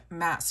lip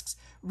masks,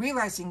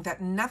 realizing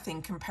that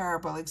nothing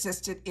comparable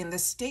existed in the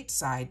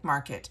stateside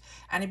market,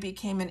 and it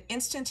became an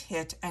instant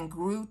hit and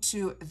grew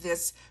to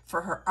this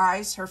for her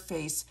eyes, her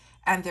face,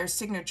 and their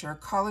signature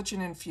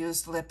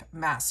collagen-infused lip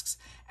masks.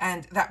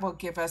 And that will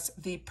give us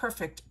the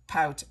perfect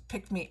pout,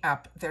 pick me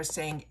up, they're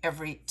saying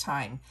every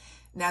time.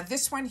 Now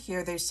this one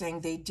here, they're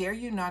saying they dare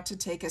you not to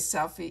take a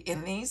selfie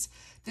in these.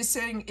 This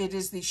saying it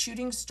is the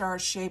shooting star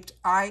shaped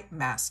eye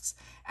masks,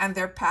 and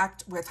they're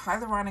packed with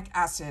hyaluronic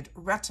acid,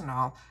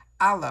 retinol,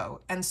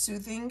 aloe, and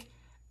soothing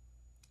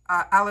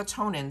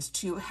allotonins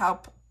to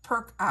help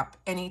perk up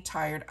any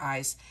tired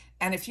eyes.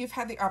 And if you've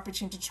had the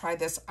opportunity to try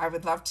this, I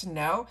would love to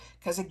know,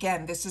 because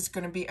again, this is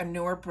going to be a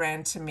newer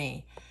brand to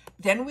me.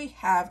 Then we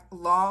have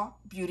Law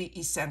Beauty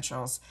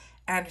Essentials.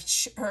 And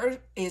her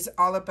is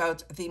all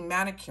about the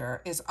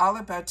manicure, is all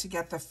about to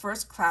get the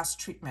first class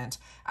treatment.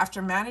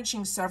 After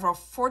managing several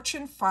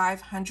Fortune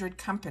 500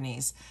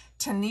 companies,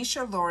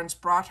 Tanisha Lawrence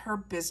brought her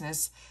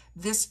business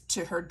this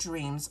to her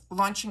dreams,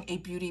 launching a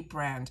beauty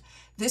brand.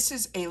 This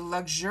is a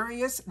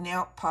luxurious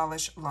nail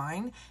polish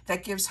line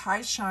that gives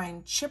high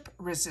shine, chip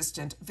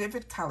resistant,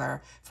 vivid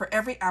color for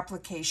every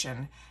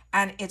application.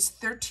 And it's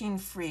 13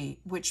 free,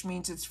 which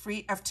means it's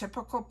free of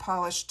typical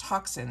polish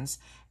toxins,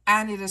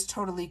 and it is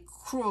totally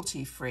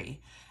cruelty free.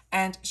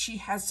 And she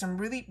has some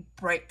really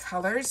bright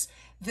colors.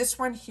 This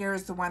one here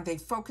is the one they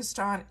focused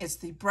on. It's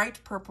the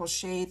bright purple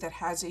shade that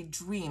has a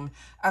dream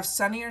of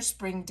sunnier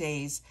spring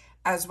days,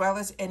 as well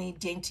as any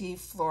dainty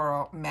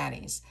floral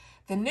manis.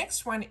 The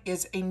next one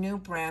is a new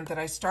brand that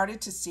I started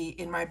to see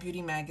in my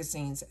beauty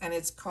magazines, and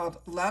it's called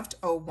Loved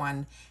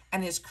 01,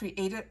 and is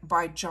created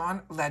by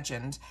John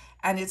Legend,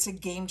 and it's a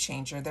game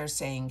changer, they're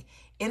saying.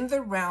 In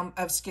the realm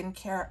of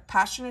skincare,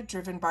 passionate,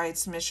 driven by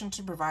its mission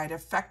to provide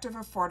effective,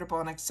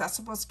 affordable, and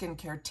accessible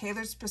skincare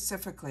tailored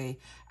specifically,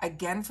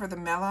 again, for the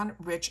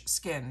melanin-rich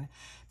skin.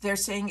 They're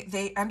saying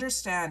they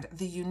understand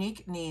the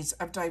unique needs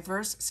of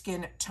diverse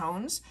skin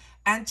tones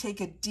and take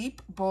a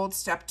deep, bold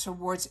step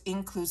towards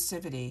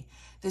inclusivity.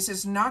 This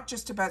is not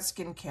just about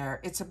skincare.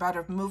 It's about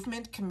a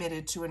movement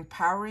committed to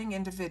empowering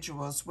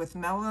individuals with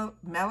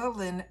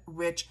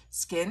melanin-rich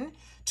skin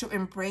to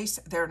embrace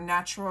their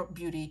natural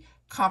beauty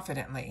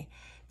confidently.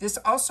 This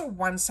also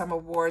won some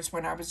awards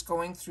when I was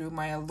going through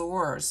my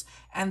allures.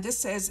 And this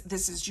says,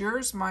 this is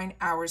Yours, Mine,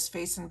 Ours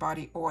Face and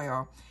Body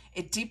Oil.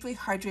 It deeply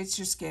hydrates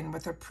your skin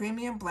with a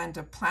premium blend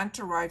of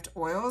plant-derived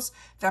oils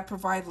that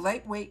provide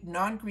lightweight,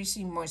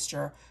 non-greasy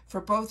moisture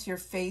for both your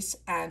face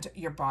and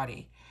your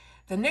body.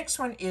 The next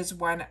one is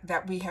one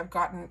that we have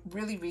gotten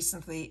really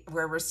recently,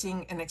 where we're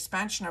seeing an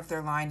expansion of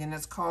their line, and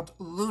it's called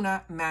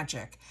Luna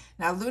Magic.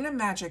 Now, Luna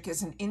Magic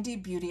is an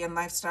indie beauty and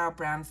lifestyle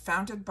brand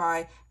founded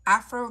by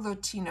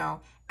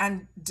Afro-Latino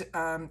and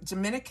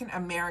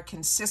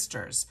Dominican-American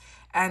sisters,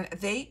 and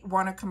they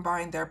want to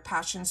combine their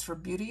passions for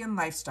beauty and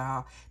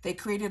lifestyle. They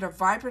created a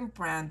vibrant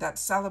brand that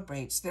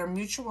celebrates their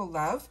mutual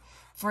love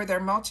for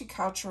their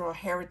multicultural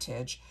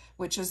heritage,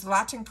 which is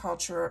Latin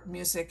culture,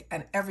 music,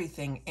 and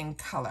everything in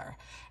color.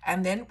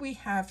 And then we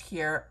have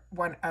here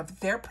one of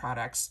their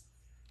products,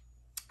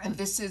 and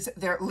this is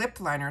their lip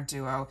liner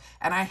duo,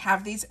 and I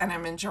have these and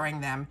I'm enjoying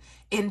them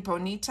in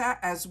Bonita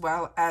as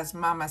well as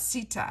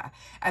Mamacita.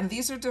 And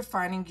these are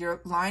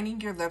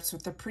lining your lips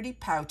with a pretty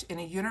pout in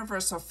a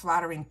universal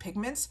flattering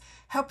pigments,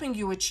 helping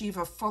you achieve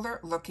a fuller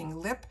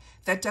looking lip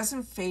that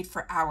doesn't fade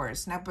for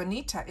hours. Now,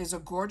 Bonita is a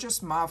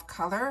gorgeous mauve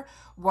color,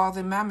 while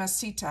the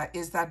Mamacita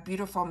is that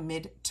beautiful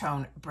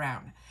mid-tone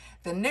brown.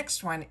 The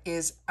next one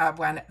is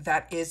one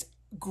that is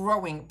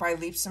growing by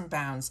leaps and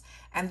bounds,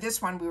 and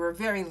this one we were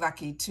very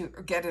lucky to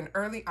get an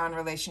early on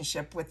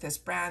relationship with this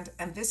brand,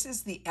 and this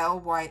is the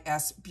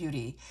LYS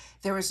Beauty.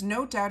 There is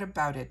no doubt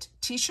about it,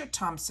 Tisha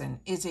Thompson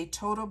is a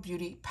total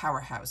beauty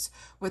powerhouse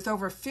with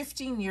over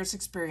 15 years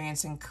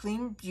experience in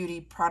clean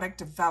beauty product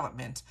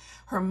development,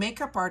 her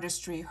makeup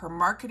artistry, her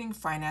marketing,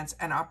 finance,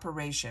 and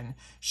operation.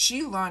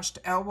 She launched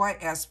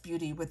LYS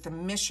Beauty with the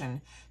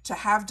mission to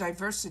have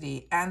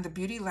diversity and the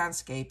beauty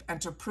landscape, and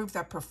to prove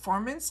that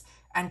performance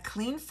and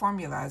clean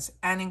formulas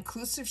and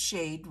inclusive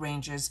shade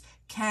ranges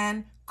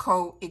can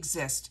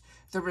coexist.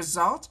 The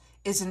result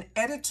is an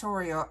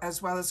editorial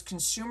as well as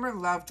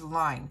consumer-loved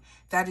line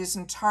that is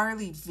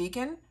entirely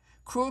vegan,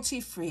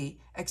 cruelty-free,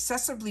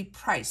 accessibly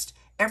priced.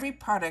 Every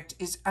product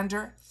is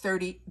under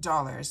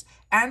 $30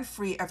 and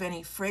free of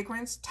any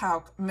fragrance,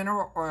 talc,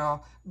 mineral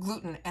oil,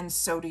 gluten, and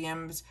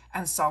sodiums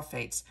and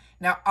sulfates.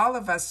 Now, all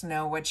of us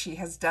know what she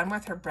has done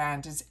with her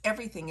brand is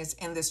everything is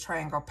in this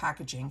triangle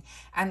packaging.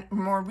 And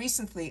more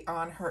recently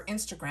on her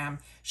Instagram,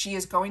 she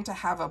is going to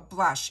have a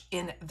blush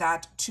in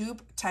that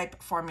tube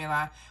type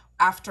formula,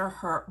 after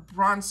her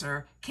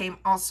bronzer came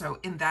also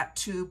in that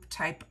tube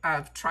type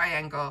of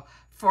triangle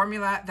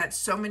formula that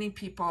so many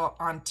people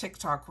on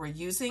TikTok were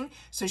using.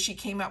 So she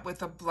came up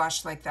with a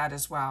blush like that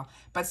as well.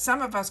 But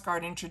some of us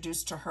got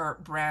introduced to her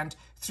brand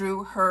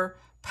through her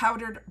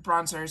powdered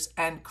bronzers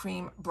and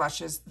cream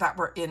blushes that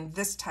were in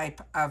this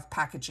type of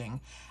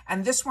packaging.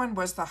 And this one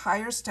was the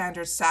Higher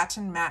Standard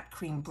Satin Matte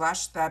Cream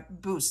Blush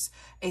that boosts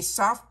a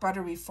soft,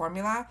 buttery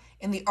formula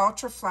in the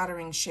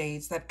ultra-flattering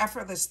shades that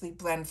effortlessly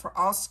blend for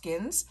all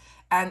skins,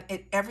 and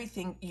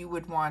everything you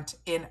would want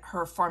in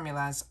her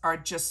formulas are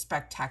just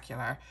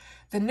spectacular.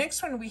 The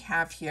next one we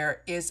have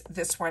here is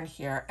this one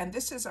here, and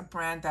this is a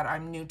brand that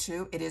I'm new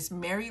to. It is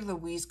Mary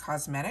Louise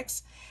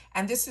Cosmetics,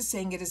 and this is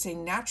saying it is a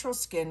natural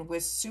skin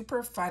with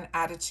super fun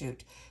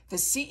attitude. The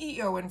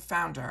CEO and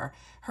founder,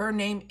 her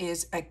name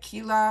is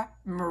Akila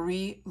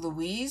Marie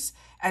Louise,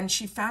 and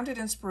she founded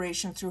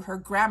inspiration through her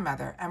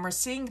grandmother, and we're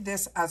seeing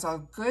this as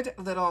a good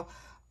little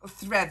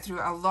thread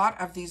through a lot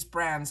of these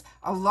brands.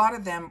 A lot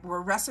of them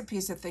were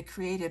recipes that they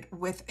created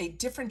with a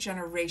different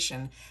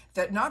generation,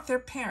 that not their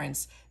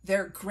parents,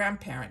 their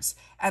grandparents.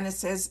 And it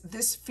says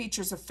this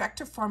features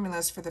effective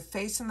formulas for the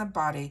face and the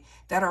body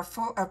that are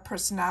full of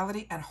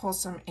personality and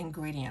wholesome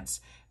ingredients.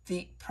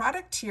 The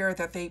product here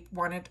that they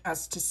wanted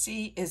us to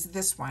see is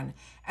this one,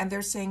 and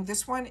they're saying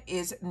this one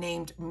is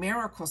named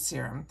Miracle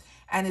Serum,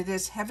 and it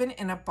is heaven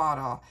in a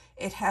bottle.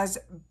 It has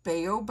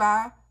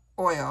baobab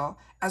oil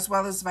as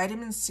well as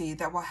vitamin C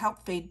that will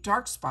help fade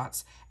dark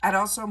spots and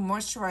also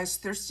moisturize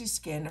thirsty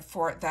skin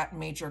for that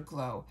major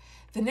glow.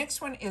 The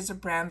next one is a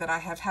brand that I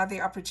have had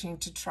the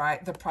opportunity to try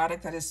the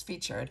product that is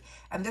featured,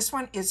 and this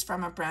one is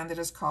from a brand that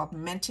is called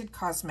Mented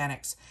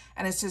Cosmetics,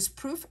 and it says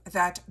proof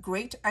that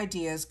great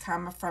ideas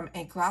come from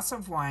a glass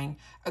of wine,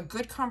 a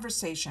good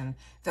conversation.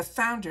 The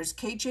founders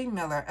KJ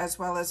Miller as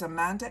well as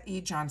Amanda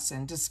E.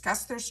 Johnson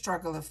discuss their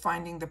struggle of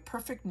finding the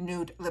perfect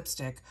nude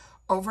lipstick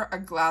over a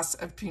glass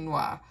of Pinot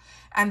Noir.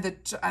 And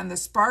the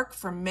spark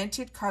from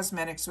Mented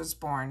Cosmetics was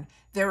born.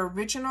 Their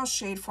original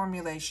shade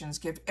formulations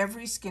give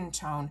every skin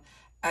tone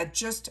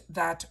just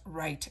that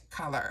right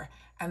color.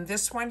 And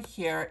this one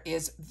here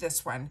is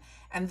this one.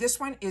 And this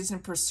one is in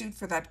pursuit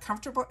for that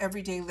comfortable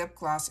everyday lip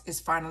gloss is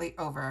finally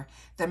over.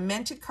 The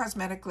Mented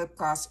Cosmetic Lip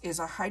Gloss is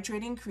a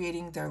hydrating,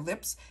 creating their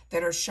lips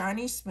that are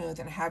shiny, smooth,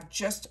 and have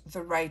just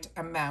the right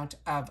amount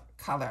of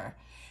color.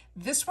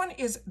 This one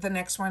is, the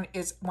next one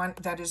is one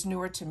that is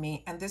newer to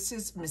me, and this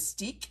is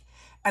Mystique.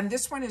 And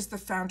this one is the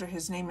founder.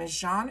 His name is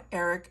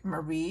Jean-Eric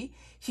Marie.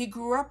 He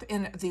grew up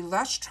in the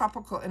lush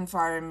tropical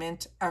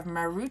environment of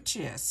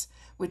Mauritius,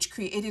 which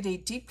created a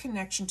deep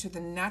connection to the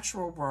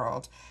natural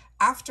world.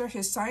 After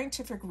his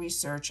scientific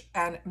research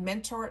and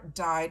mentor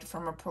died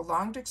from a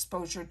prolonged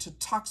exposure to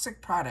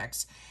toxic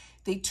products,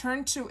 they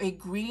turned to a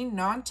green,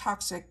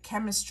 non-toxic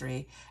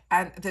chemistry,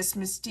 and this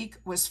Mystique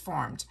was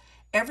formed.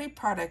 Every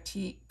product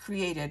he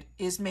created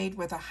is made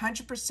with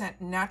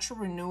 100% natural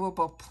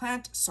renewable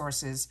plant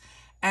sources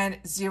and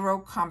zero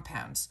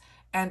compounds.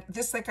 And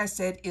this, like I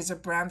said, is a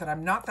brand that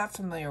I'm not that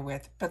familiar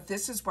with, but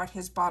this is what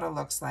his bottle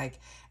looks like.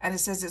 And it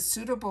says it's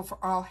suitable for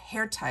all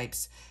hair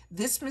types.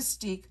 This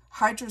Mystique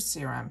Hydro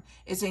Serum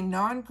is a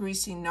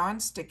non-greasy,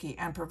 non-sticky,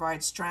 and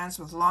provides strands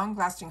with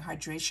long-lasting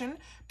hydration,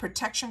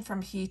 protection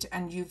from heat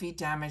and UV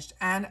damage,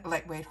 and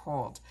lightweight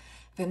hold.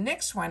 The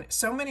next one,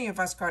 so many of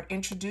us got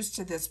introduced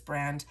to this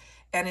brand,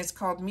 and it's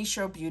called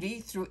Michaud Beauty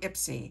through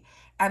Ipsy.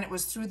 And it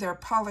was through their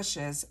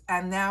polishes,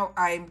 and now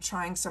I'm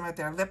trying some of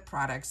their lip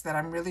products that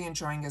I'm really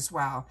enjoying as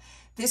well.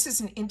 This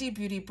is an indie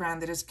beauty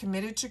brand that is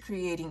committed to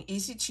creating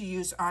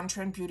easy-to-use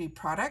on-trend beauty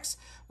products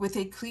with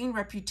a clean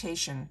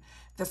reputation.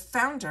 The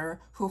founder,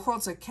 who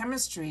holds a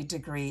chemistry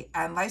degree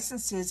and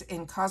licenses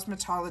in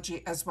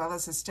cosmetology as well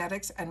as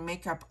aesthetics and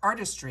makeup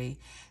artistry,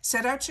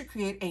 set out to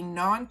create a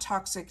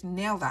non-toxic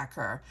nail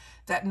lacquer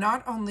that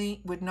not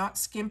only would not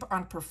skimp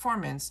on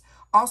performance,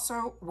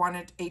 also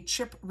wanted a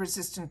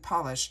chip-resistant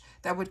polish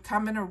that would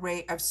come in an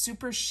array of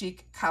super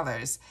chic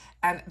colors.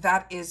 And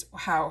that is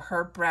how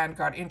her brand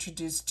got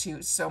introduced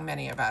to so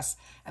many of us.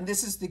 And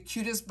this is the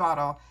cutest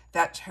bottle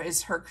that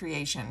is her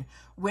creation.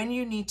 When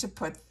you need to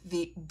put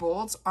the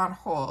bolds on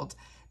hold,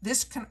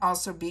 this can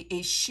also be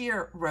a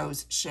sheer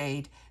rose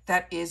shade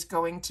that is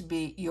going to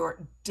be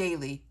your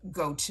daily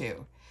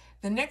go-to.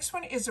 The next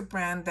one is a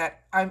brand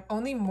that I'm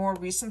only more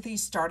recently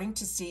starting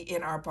to see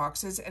in our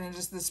boxes, and it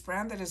is this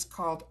brand that is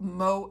called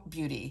Mo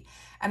Beauty.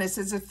 And it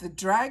says if the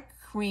drag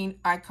queen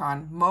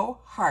icon Mo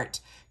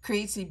Heart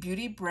creates a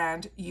beauty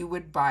brand, you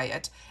would buy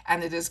it,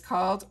 and it is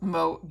called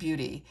Mo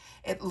Beauty.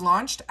 It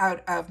launched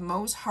out of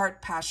Mo's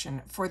heart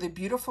passion for the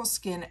beautiful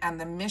skin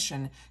and the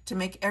mission to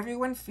make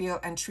everyone feel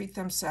and treat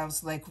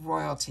themselves like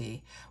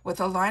royalty. With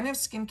a line of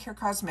skincare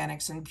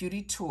cosmetics and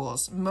beauty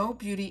tools, Mo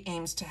Beauty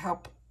aims to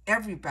help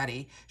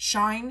everybody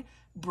shine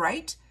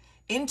bright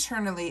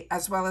internally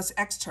as well as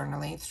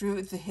externally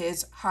through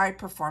his high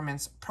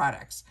performance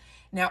products.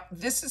 Now,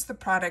 this is the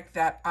product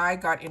that I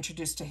got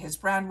introduced to his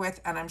brand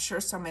with, and I'm sure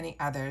so many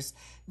others.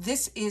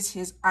 This is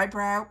his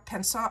eyebrow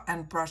pencil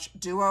and brush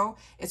duo.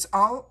 It's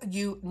all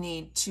you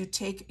need to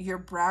take your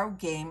brow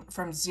game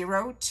from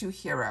zero to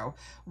hero.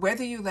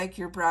 Whether you like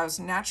your brows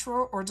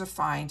natural or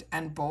defined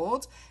and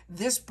bold,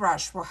 this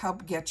brush will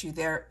help get you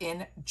there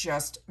in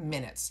just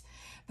minutes.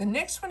 The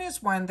next one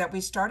is one that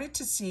we started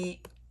to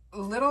see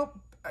little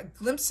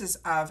glimpses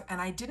of, and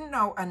I didn't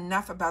know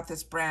enough about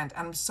this brand.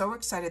 I'm so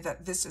excited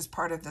that this is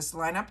part of this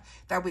lineup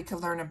that we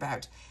could learn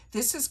about.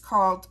 This is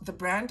called the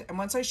brand, and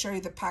once I show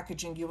you the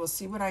packaging, you will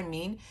see what I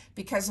mean,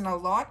 because in a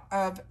lot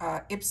of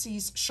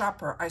Ipsy's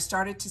shopper, I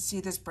started to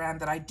see this brand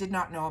that I did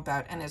not know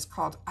about, and it's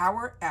called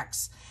Our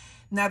X.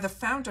 Now, the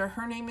founder,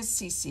 her name is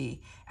Cece,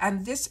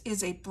 and this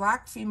is a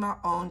Black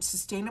female-owned,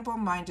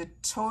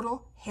 sustainable-minded,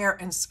 total hair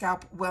and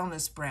scalp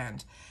wellness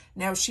brand.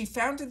 Now, she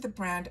founded the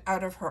brand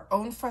out of her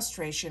own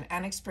frustration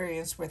and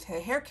experience with the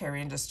hair care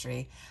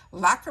industry,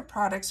 lack of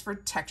products for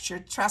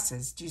textured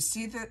tresses. Do you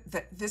see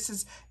that this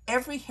is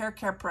every hair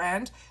care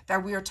brand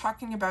that we are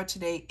talking about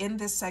today in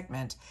this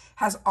segment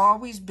has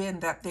always been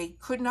that they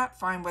could not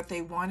find what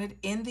they wanted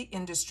in the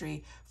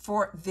industry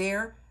for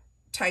their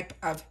type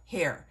of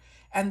hair.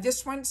 And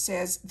this one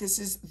says,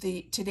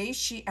 today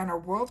she and a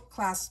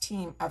world-class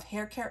team of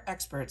hair care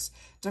experts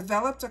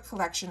developed a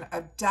collection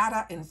of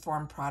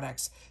data-informed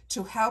products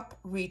to help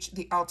reach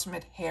the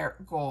ultimate hair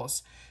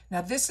goals.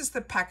 Now, this is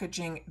the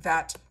packaging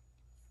that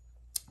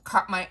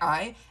caught my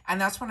eye,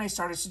 and that's when I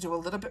started to do a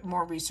little bit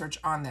more research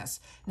on this.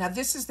 Now,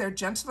 this is their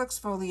gentle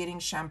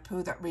exfoliating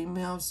shampoo that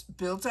removes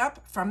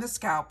buildup from the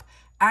scalp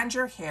and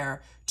your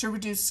hair to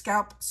reduce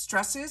scalp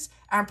stresses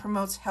and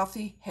promotes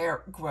healthy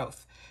hair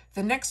growth.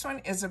 The next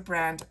one is a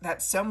brand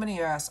that so many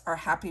of us are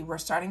happy we're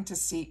starting to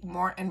see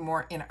more and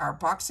more in our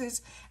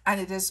boxes, and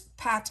it is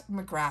Pat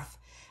McGrath.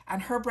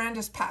 And her brand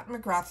is Pat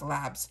McGrath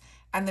Labs.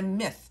 And the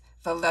myth,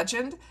 the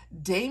legend,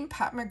 Dame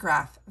Pat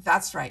McGrath,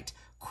 that's right,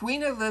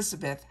 Queen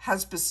Elizabeth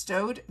has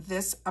bestowed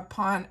this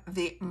upon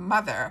the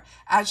mother,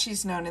 as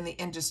she's known in the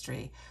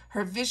industry.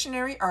 Her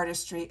visionary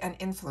artistry and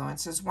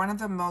influence as one of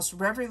the most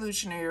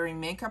revolutionary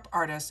makeup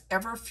artists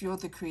ever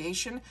fueled the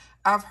creation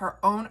of her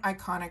own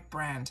iconic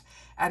brand.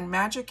 And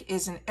magic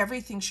is in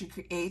everything she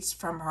creates,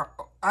 from her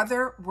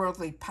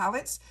otherworldly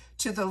palettes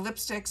to the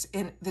lipsticks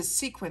in the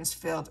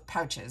sequins-filled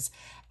pouches.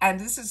 And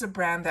this is a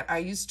brand that I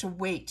used to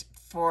wait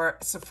for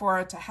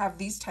Sephora to have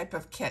these type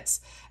of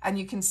kits, and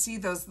you can see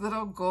those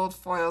little gold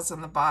foils on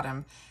the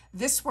bottom.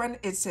 This one,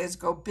 it says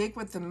go big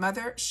with the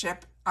mothership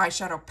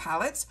eyeshadow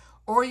palettes,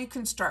 or you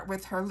can start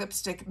with her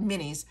lipstick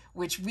minis,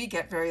 which we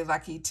get very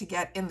lucky to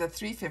get in the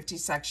 $3.50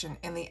 section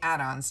in the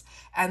add-ons.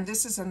 And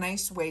this is a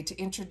nice way to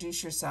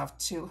introduce yourself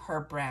to her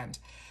brand.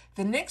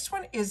 The next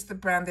one is the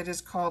brand that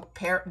is called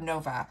Pear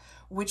Nova,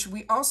 which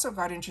we also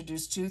got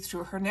introduced to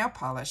through her nail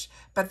polish.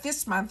 But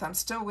this month, I'm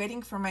still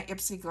waiting for my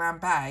Ipsy Glam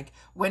bag.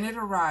 When it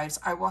arrives,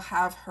 I will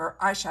have her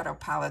eyeshadow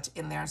palette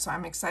in there, so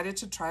I'm excited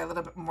to try a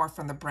little bit more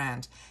from the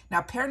brand.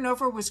 Now, Pear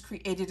Nova was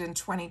created in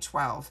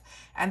 2012,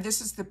 and this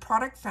is the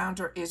product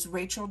founder is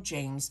Rachel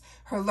James.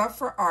 Her love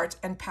for art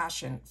and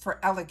passion for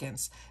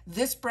elegance.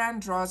 This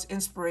brand draws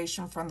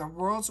inspiration from the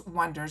world's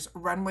wonders,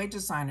 runway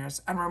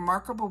designers, and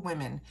remarkable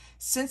women.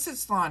 Since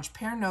its launch,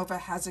 Pear Nova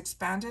has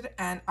expanded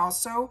and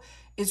also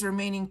is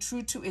remaining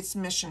true to its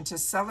mission to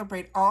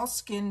celebrate all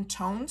skin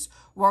tones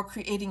while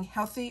creating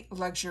healthy,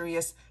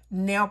 luxurious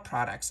nail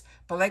products.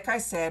 But like I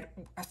said,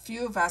 a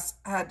few of us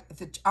had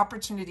the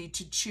opportunity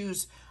to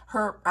choose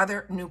her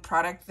other new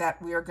product that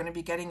we are going to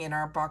be getting in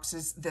our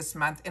boxes this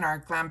month, in our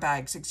glam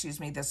bags,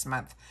 this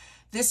month.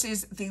 This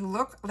is the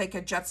look like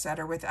a jet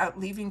setter without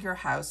leaving your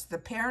house, the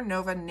Pear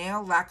Nova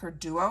Nail Lacquer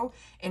Duo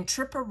in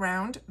Trip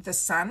Around the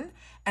Sun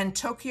and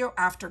Tokyo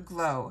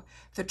Afterglow.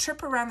 The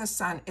Trip Around the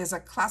Sun is a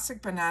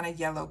classic banana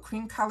yellow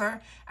cream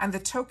color, and the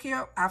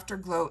Tokyo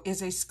Afterglow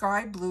is a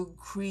sky blue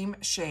cream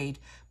shade,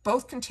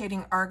 both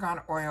containing argan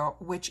oil,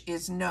 which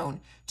is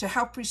known to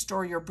help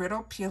restore your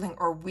brittle, peeling,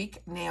 or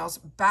weak nails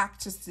back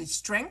to the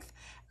strength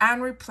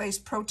and replace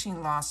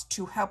protein loss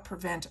to help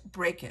prevent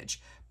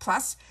breakage.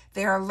 Plus,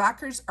 their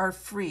lacquers are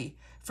free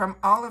from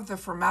all of the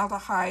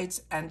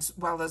formaldehydes as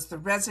well as the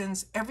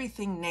resins,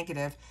 everything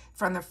negative,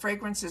 from the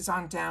fragrances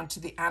on down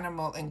to the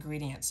animal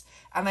ingredients.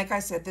 And like I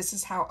said, this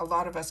is how a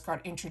lot of us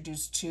got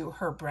introduced to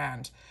her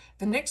brand.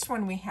 The next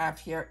one we have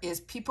here is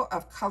People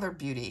of Color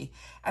Beauty.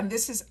 And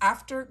this is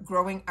after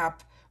growing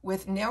up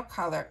with nail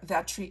color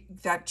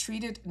that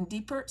treated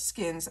deeper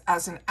skins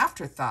as an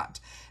afterthought.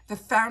 The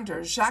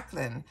founder,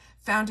 Jacqueline,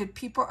 founded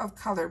People of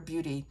Color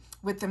Beauty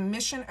with the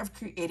mission of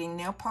creating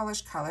nail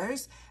polish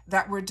colors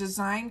that were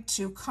designed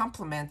to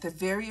complement the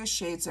various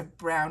shades of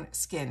brown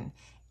skin.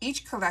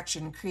 Each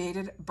collection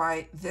created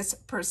by this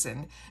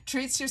person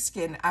treats your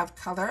skin of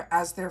color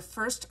as their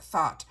first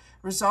thought,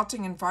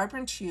 resulting in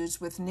vibrant hues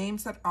with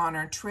names that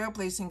honor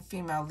trailblazing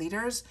female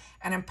leaders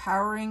and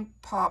empowering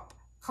pop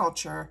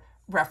culture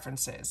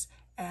references.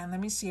 And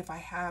let me see if I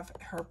have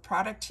her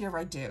product here.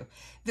 I do.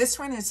 This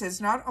one, it says,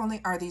 not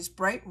only are these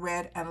bright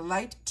red and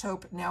light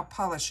taupe nail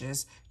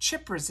polishes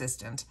chip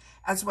resistant,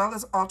 as well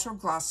as ultra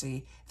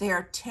glossy, they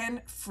are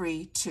 10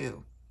 free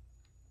too.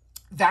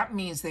 That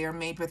means they are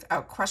made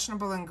without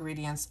questionable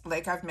ingredients,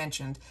 like I've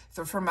mentioned,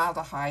 the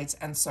formaldehydes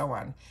and so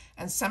on.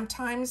 And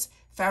sometimes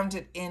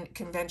found in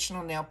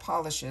conventional nail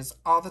polishes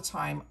all the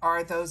time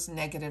are those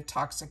negative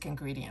toxic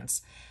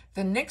ingredients.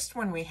 The next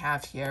one we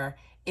have here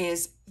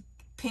is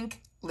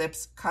Pink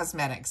Lips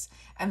Cosmetics.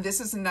 And this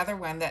is another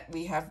one that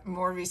we have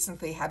more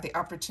recently had the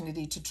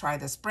opportunity to try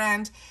this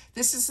brand.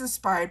 This is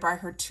inspired by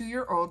her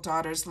 2-year-old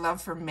daughter's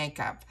love for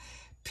makeup.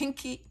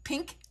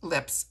 Pink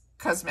Lips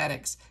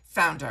Cosmetics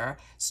founder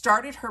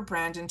started her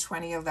brand in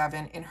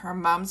 2011 in her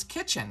mom's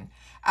kitchen.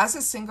 As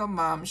a single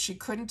mom, she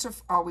couldn't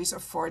always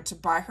afford to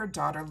buy her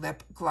daughter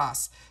lip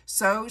gloss.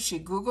 So she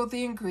Googled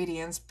the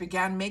ingredients,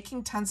 began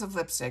making tons of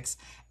lipsticks,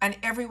 and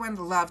everyone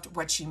loved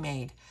what she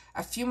made.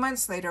 A few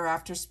months later,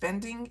 after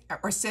sending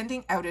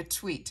out a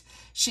tweet,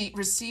 she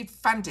received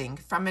funding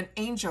from an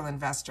angel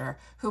investor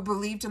who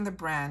believed in the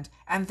brand,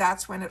 and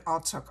that's when it all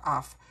took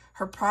off.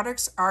 Her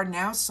products are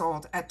now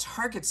sold at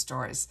Target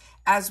stores,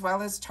 as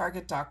well as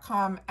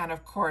Target.com, and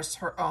of course,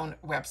 her own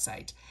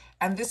website.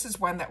 And this is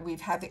one that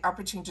we've had the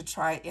opportunity to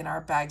try in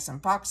our bags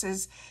and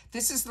boxes.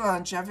 This is the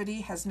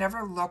longevity, has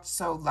never looked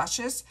so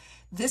luscious.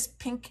 This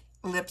Pink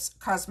Lips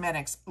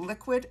Cosmetics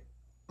liquid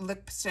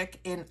lipstick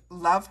in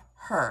Love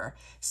Her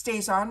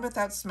stays on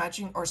without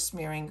smudging or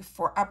smearing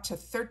for up to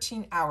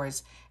 13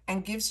 hours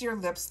and gives your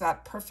lips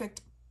that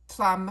perfect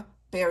plum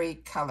berry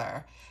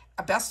color.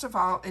 Best of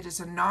all, it is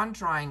a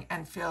non-drying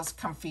and feels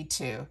comfy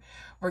too.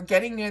 We're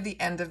getting near the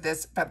end of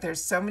this, but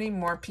there's so many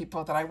more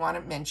people that I want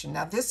to mention.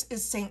 Now, this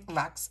is St.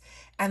 Lux,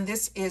 and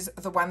this is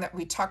the one that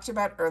we talked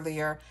about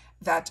earlier,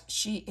 that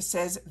she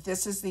says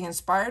this is the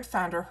inspired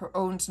founder who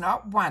owns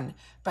not one,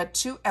 but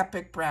 2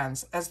 epic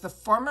brands. As the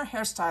former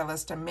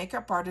hairstylist and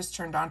makeup artist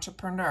turned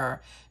entrepreneur,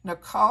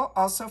 Nicole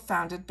also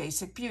founded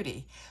Basic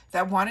Beauty,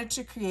 that wanted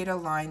to create a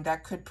line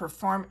that could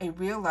perform a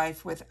real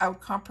life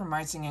without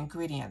compromising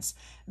ingredients.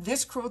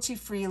 This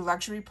cruelty-free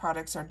luxury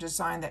products are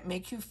designed that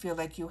make you feel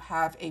like you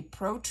have a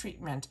pro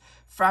treatment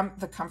from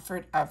the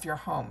comfort of your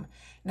home.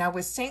 Now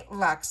with St.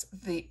 Lux,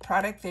 the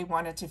product they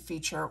wanted to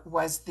feature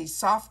was the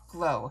soft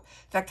glow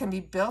that can be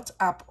built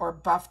up or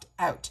buffed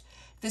out.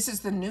 This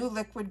is the new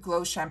Liquid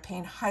Glow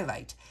Champagne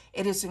Highlight.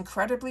 It is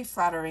incredibly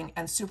flattering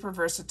and super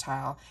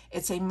versatile.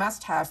 It's a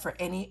must-have for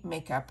any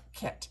makeup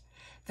kit.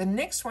 The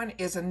next one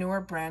is a newer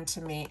brand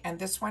to me, and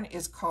this one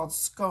is called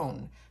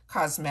Scone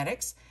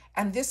Cosmetics.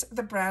 And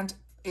the brand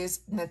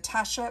is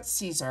Natasha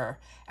Caesar,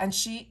 and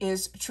she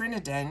is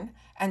Trinidadian,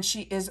 and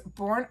she is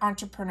born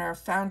entrepreneur,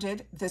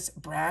 founded this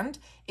brand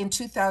in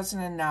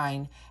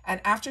 2009.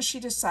 And after she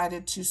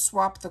decided to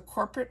swap the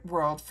corporate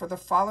world for the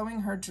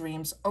following her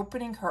dreams,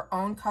 opening her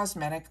own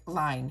cosmetic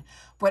line.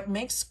 What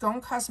makes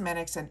Scone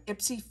Cosmetics an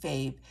Ipsy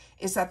fave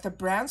is that the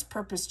brand's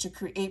purpose to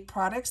create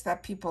products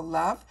that people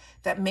love,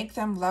 that make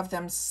them love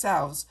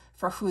themselves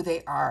for who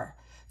they are.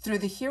 Through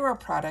the hero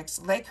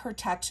products, like her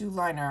tattoo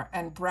liner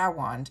and brow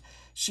wand,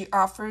 she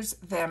offers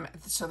them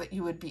so that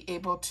you would be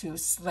able to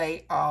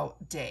slay all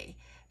day.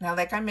 Now,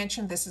 like I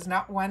mentioned, this is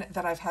not one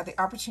that I've had the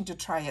opportunity to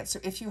try yet, so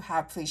if you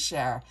have, please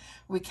share.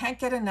 We can't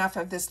get enough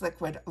of this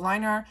liquid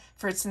liner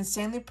for its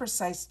insanely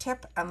precise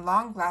tip and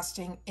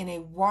long-lasting in a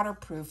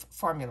waterproof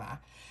formula.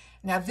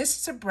 Now, this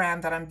is a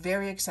brand that I'm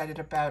very excited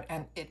about,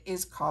 and it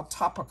is called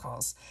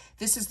Topicals.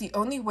 This is the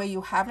only way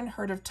you haven't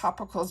heard of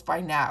Topicals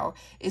by now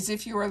is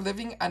if you are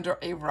living under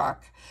a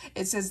rock.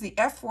 It says the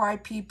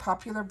FYP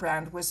popular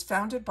brand was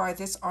founded by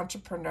this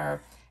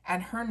entrepreneur,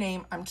 and her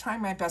name, I'm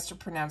trying my best to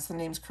pronounce the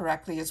names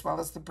correctly as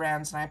well as the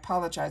brands, and I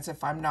apologize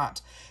if I'm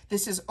not.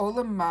 This is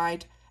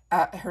Olamide,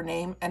 her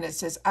name, and it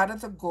says out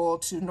of the goal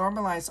to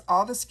normalize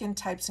all the skin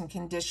types and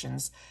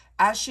conditions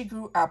as she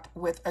grew up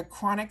with a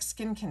chronic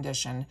skin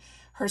condition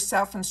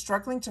herself and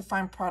struggling to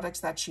find products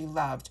that she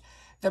loved.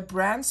 The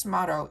brand's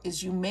motto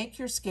is you make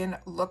your skin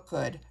look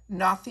good,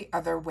 not the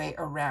other way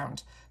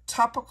around.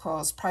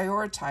 Topicals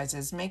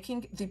prioritizes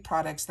making the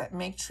products that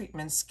make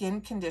treatment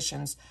skin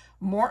conditions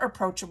more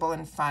approachable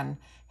and fun,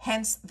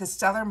 hence the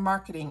stellar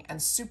marketing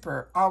and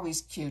super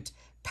always cute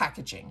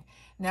packaging.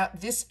 Now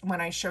this,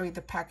 when I show you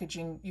the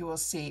packaging, you will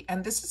see,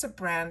 and this is a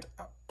brand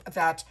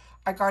that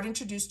I got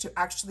introduced to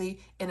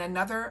actually in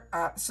another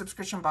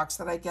subscription box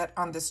that I get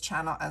on this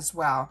channel as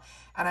well.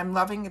 And I'm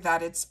loving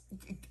that it's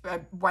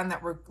one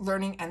that we're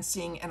learning and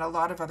seeing in a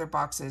lot of other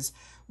boxes.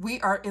 We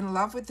are in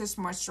love with this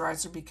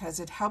moisturizer because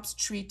it helps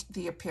treat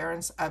the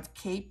appearance of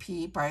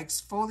KP by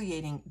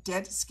exfoliating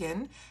dead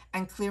skin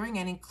and clearing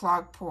any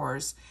clogged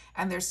pores.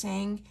 And they're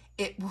saying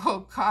it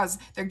will cause,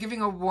 they're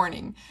giving a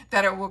warning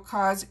that it will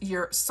cause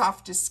your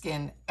softest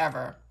skin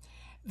ever.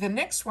 The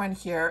next one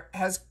here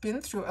has been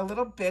through a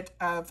little bit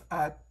of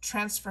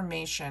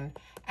transformation,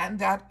 and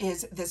that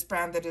is this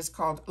brand that is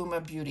called Uma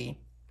Beauty.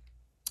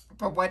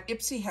 But what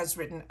Ipsy has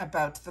written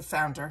about the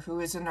founder, who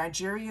is a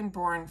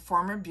Nigerian-born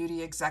former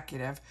beauty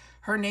executive,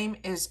 her name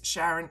is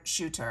Sharon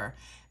Shooter.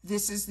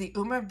 This is the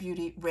Uma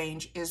Beauty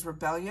range is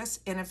rebellious,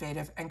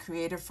 innovative, and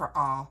creative for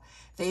all.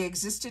 They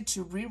existed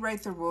to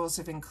rewrite the rules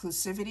of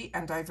inclusivity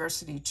and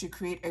diversity to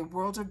create a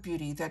world of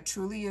beauty that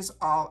truly is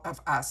all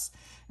of us.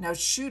 Now,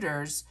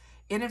 Shooter's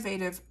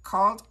innovative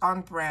called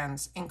on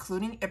brands,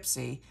 including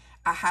Ipsy,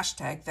 a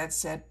hashtag that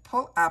said,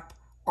 pull up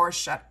or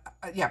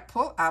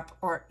pull up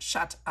or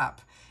shut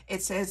up.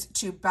 It says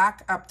to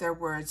back up their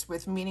words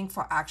with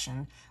meaningful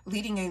action,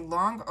 leading a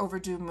long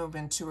overdue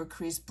movement to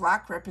increase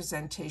Black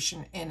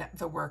representation in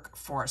the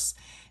workforce.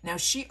 Now,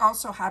 she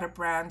also had a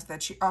brand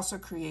that she also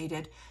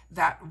created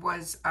that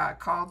was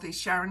called the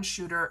Sharon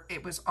Shooter.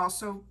 It was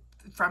also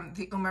from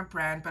the Uma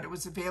brand, but it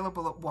was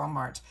available at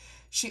Walmart.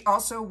 She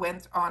also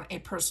went on a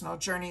personal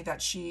journey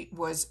that she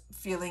was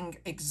feeling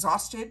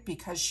exhausted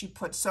because she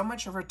put so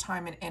much of her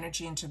time and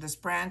energy into this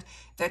brand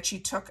that she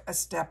took a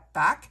step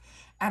back.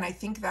 And I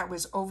think that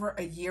was over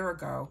a year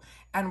ago.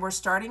 And we're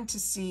starting to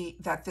see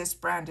that this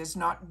brand is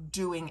not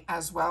doing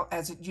as well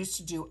as it used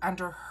to do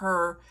under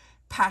her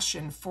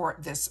passion for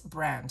this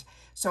brand.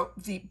 So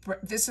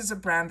this is a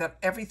brand that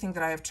everything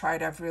that I have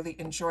tried I've really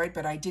enjoyed,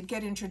 but I did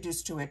get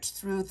introduced to it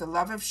through the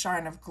love of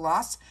shine of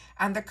gloss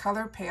and the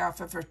color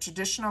payoff of a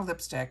traditional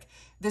lipstick.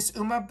 This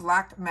Uma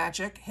Black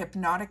Magic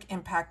Hypnotic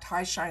Impact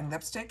High Shine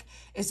Lipstick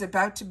is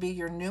about to be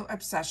your new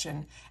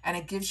obsession, and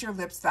it gives your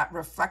lips that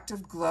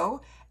reflective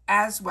glow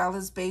as well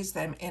as bathes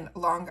them in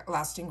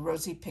long-lasting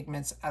rosy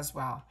pigments as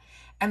well.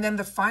 And then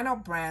the final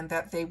brand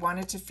that they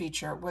wanted to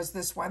feature was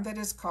this one that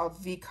is called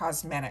V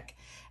Cosmetic.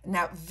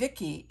 Now,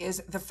 Vicky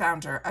is the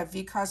founder of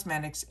V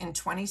Cosmetics in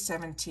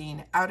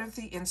 2017 out of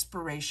the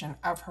inspiration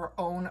of her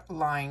own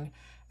line.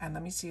 And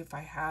let me see if I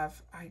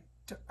have, I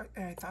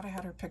thought I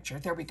had her picture.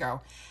 There we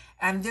go.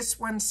 And this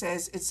one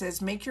says, it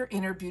says, make your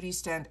inner beauty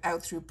stand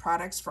out through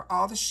products for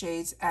all the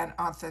shades and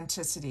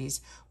authenticities.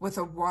 With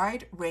a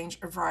wide range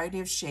or variety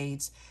of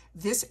shades,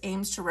 this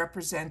aims to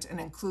represent an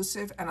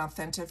inclusive and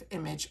authentic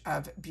image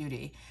of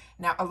beauty.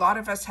 Now, a lot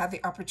of us had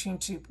the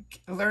opportunity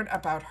to learn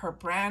about her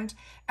brand,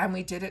 and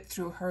we did it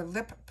through her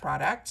lip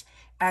product.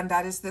 And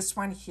that is this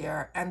one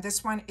here. And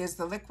this one is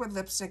the liquid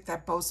lipstick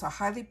that boasts a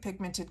highly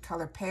pigmented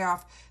color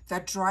payoff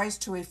that dries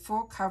to a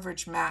full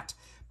coverage matte,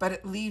 but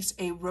it leaves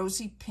a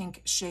rosy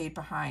pink shade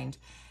behind.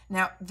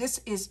 Now, this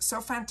is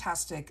so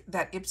fantastic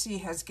that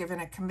Ipsy has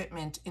given a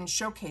commitment in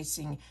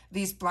showcasing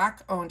these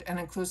Black-owned and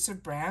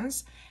inclusive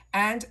brands,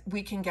 and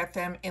we can get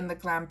them in the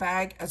glam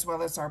bag as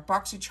well as our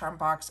BoxyCharm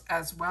box,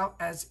 as well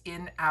as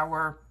in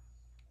our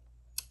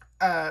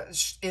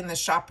in the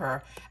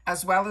shopper,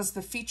 as well as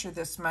the feature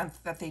this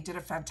month that they did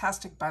a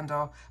fantastic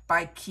bundle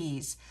by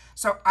Keys.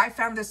 So I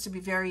found this to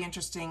be very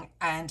interesting,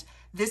 and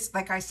this,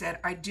 like I said,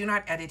 I do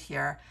not edit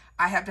here.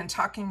 I have been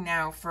talking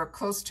now for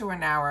close to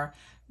an hour,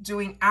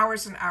 doing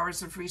hours and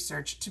hours of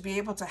research to be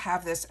able to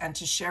have this and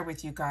to share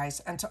with you guys,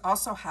 and to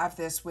also have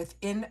this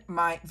within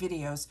my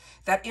videos,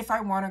 that if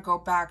I want to go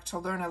back to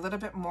learn a little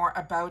bit more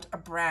about a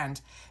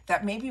brand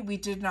that maybe we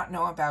did not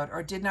know about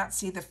or did not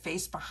see the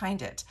face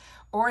behind it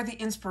or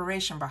the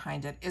inspiration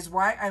behind it, is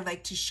why I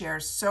like to share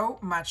so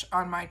much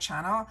on my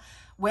channel.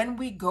 When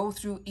we go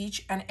through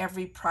each and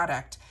every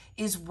product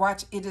is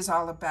what it is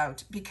all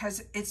about,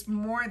 because it's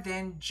more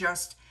than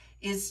just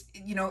is,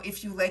 you know,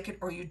 if you like it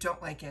or you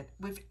don't like it.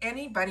 If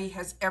anybody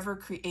has ever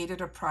created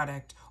a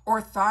product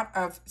or thought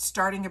of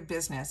starting a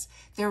business,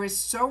 there is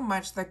so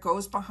much that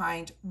goes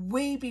behind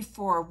way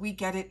before we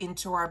get it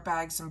into our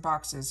bags and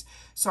boxes.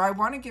 So I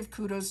want to give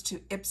kudos to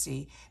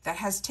Ipsy that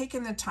has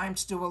taken the time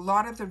to do a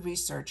lot of the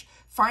research,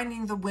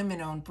 finding the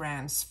women-owned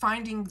brands,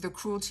 finding the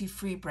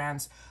cruelty-free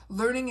brands,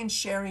 learning and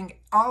sharing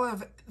all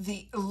of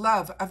the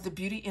love of the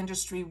beauty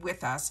industry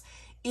with us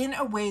in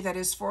a way that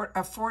is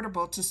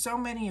affordable to so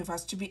many of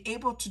us to be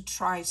able to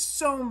try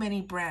so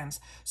many brands.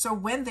 So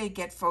when they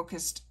get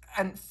focused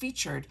and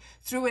featured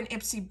through an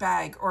Ipsy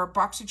bag or a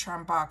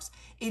BoxyCharm box,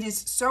 it is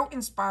so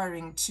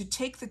inspiring to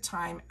take the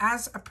time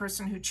as a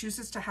person who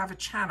chooses to have a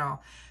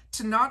channel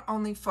to not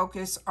only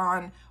focus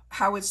on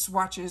how it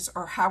swatches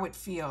or how it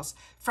feels,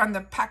 from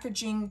the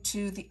packaging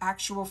to the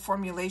actual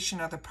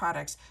formulation of the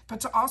products, but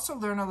to also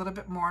learn a little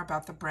bit more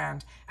about the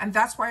brand. And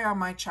that's why on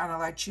my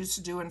channel, I choose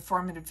to do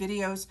informative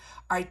videos.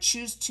 I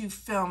choose to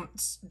film,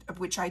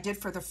 which I did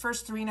for the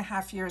first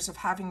 3.5 years of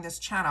having this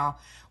channel,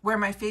 where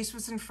my face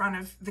was in front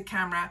of the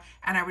camera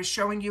and I was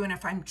showing you, and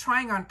if I'm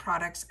trying on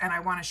products and I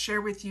want to share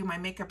with you my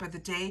makeup of the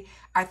day,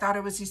 I thought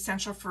it was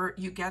essential for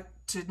you get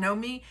to know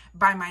me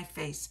by my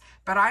face.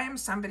 But I am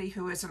somebody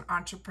who is an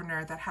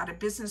entrepreneur that had a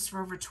business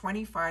for over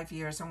 25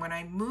 years. And when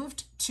I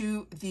moved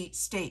to the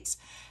States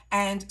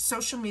and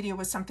social media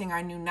was something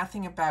I knew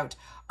nothing about,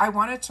 I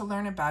wanted to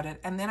learn about it.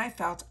 And then I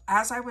felt,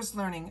 as I was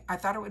learning, I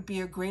thought it would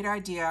be a great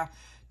idea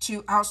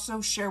to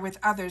also share with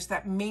others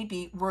that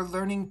maybe were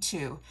learning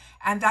too.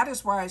 And that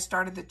is why I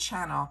started the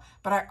channel.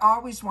 But I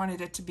always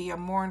wanted it to be a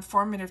more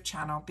informative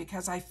channel,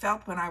 because I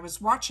felt when I was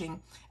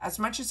watching, as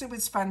much as it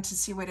was fun to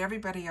see what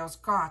everybody else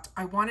got,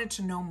 I wanted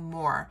to know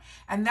more.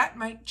 And that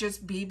might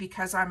just be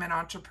because I'm an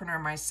entrepreneur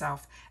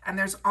myself. And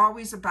there's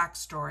always a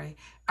backstory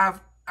of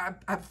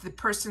the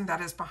person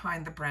that is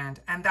behind the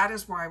brand. And that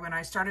is why when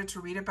I started to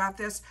read about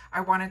this,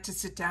 I wanted to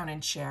sit down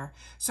and share.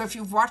 So if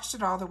you've watched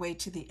it all the way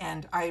to the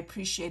end, I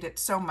appreciate it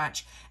so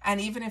much. And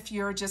even if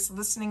you're just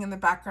listening in the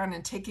background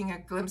and taking a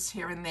glimpse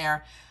here and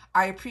there,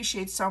 I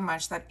appreciate so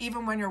much that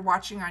even when you're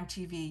watching on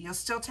TV, you'll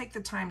still take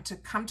the time to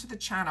come to the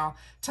channel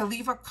to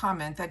leave a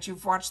comment that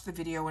you've watched the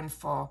video in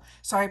full.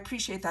 So I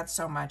appreciate that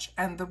so much.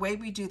 And the way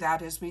we do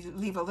that is we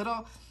leave a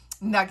little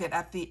nugget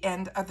at the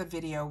end of the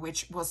video,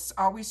 which will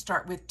always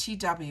start with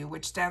TW,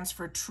 which stands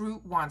for True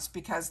Wants,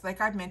 because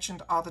like I've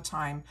mentioned all the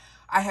time,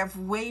 I have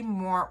way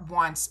more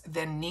wants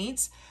than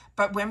needs.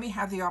 But when we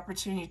have the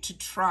opportunity to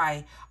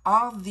try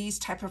all these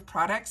type of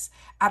products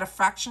at a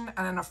fraction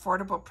and an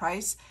affordable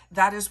price,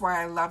 that is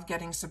why I love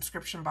getting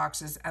subscription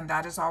boxes. And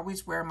that is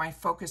always where my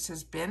focus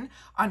has been,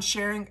 on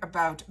sharing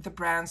about the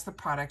brands, the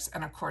products,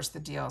 and of course the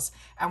deals.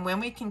 And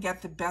when we can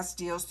get the best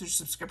deals through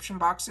subscription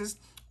boxes,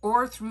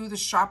 or through the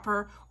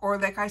shopper, or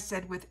like I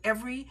said, with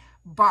every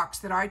box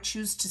that I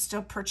choose to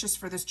still purchase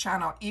for this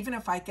channel, even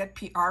if I get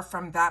PR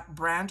from that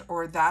brand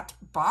or that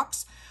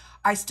box,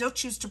 I still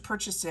choose to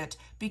purchase it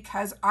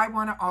because I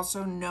want to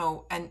also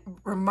know and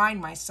remind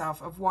myself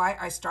of why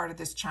I started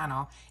this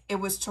channel. It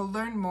was to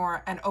learn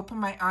more and open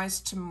my eyes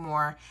to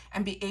more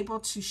and be able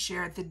to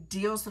share the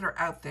deals that are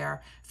out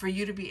there for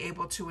you to be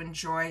able to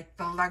enjoy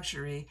the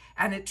luxury.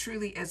 And it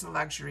truly is a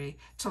luxury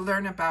to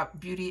learn about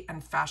beauty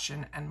and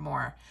fashion and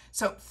more.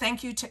 So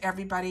thank you to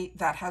everybody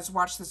that has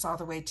watched this all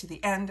the way to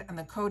the end. And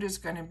the code is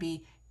going to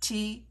be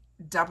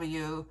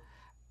TW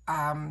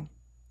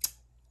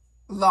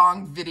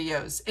long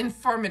videos,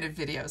 informative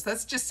videos.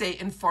 Let's just say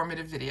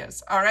informative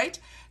videos. All right.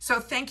 So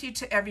thank you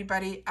to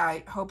everybody.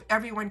 I hope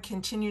everyone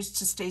continues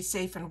to stay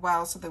safe and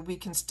well so that we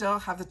can still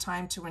have the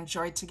time to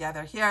enjoy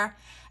together here.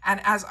 And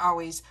as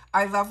always,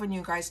 I love when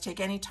you guys take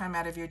any time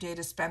out of your day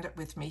to spend it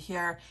with me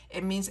here.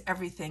 It means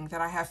everything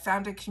that I have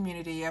found a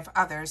community of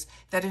others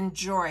that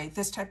enjoy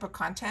this type of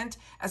content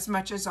as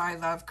much as I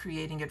love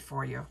creating it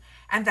for you.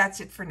 And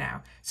that's it for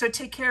now. So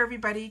take care,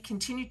 everybody.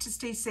 Continue to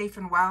stay safe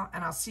and well,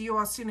 and I'll see you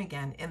all soon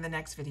again in the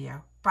next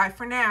video. Bye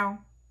for now.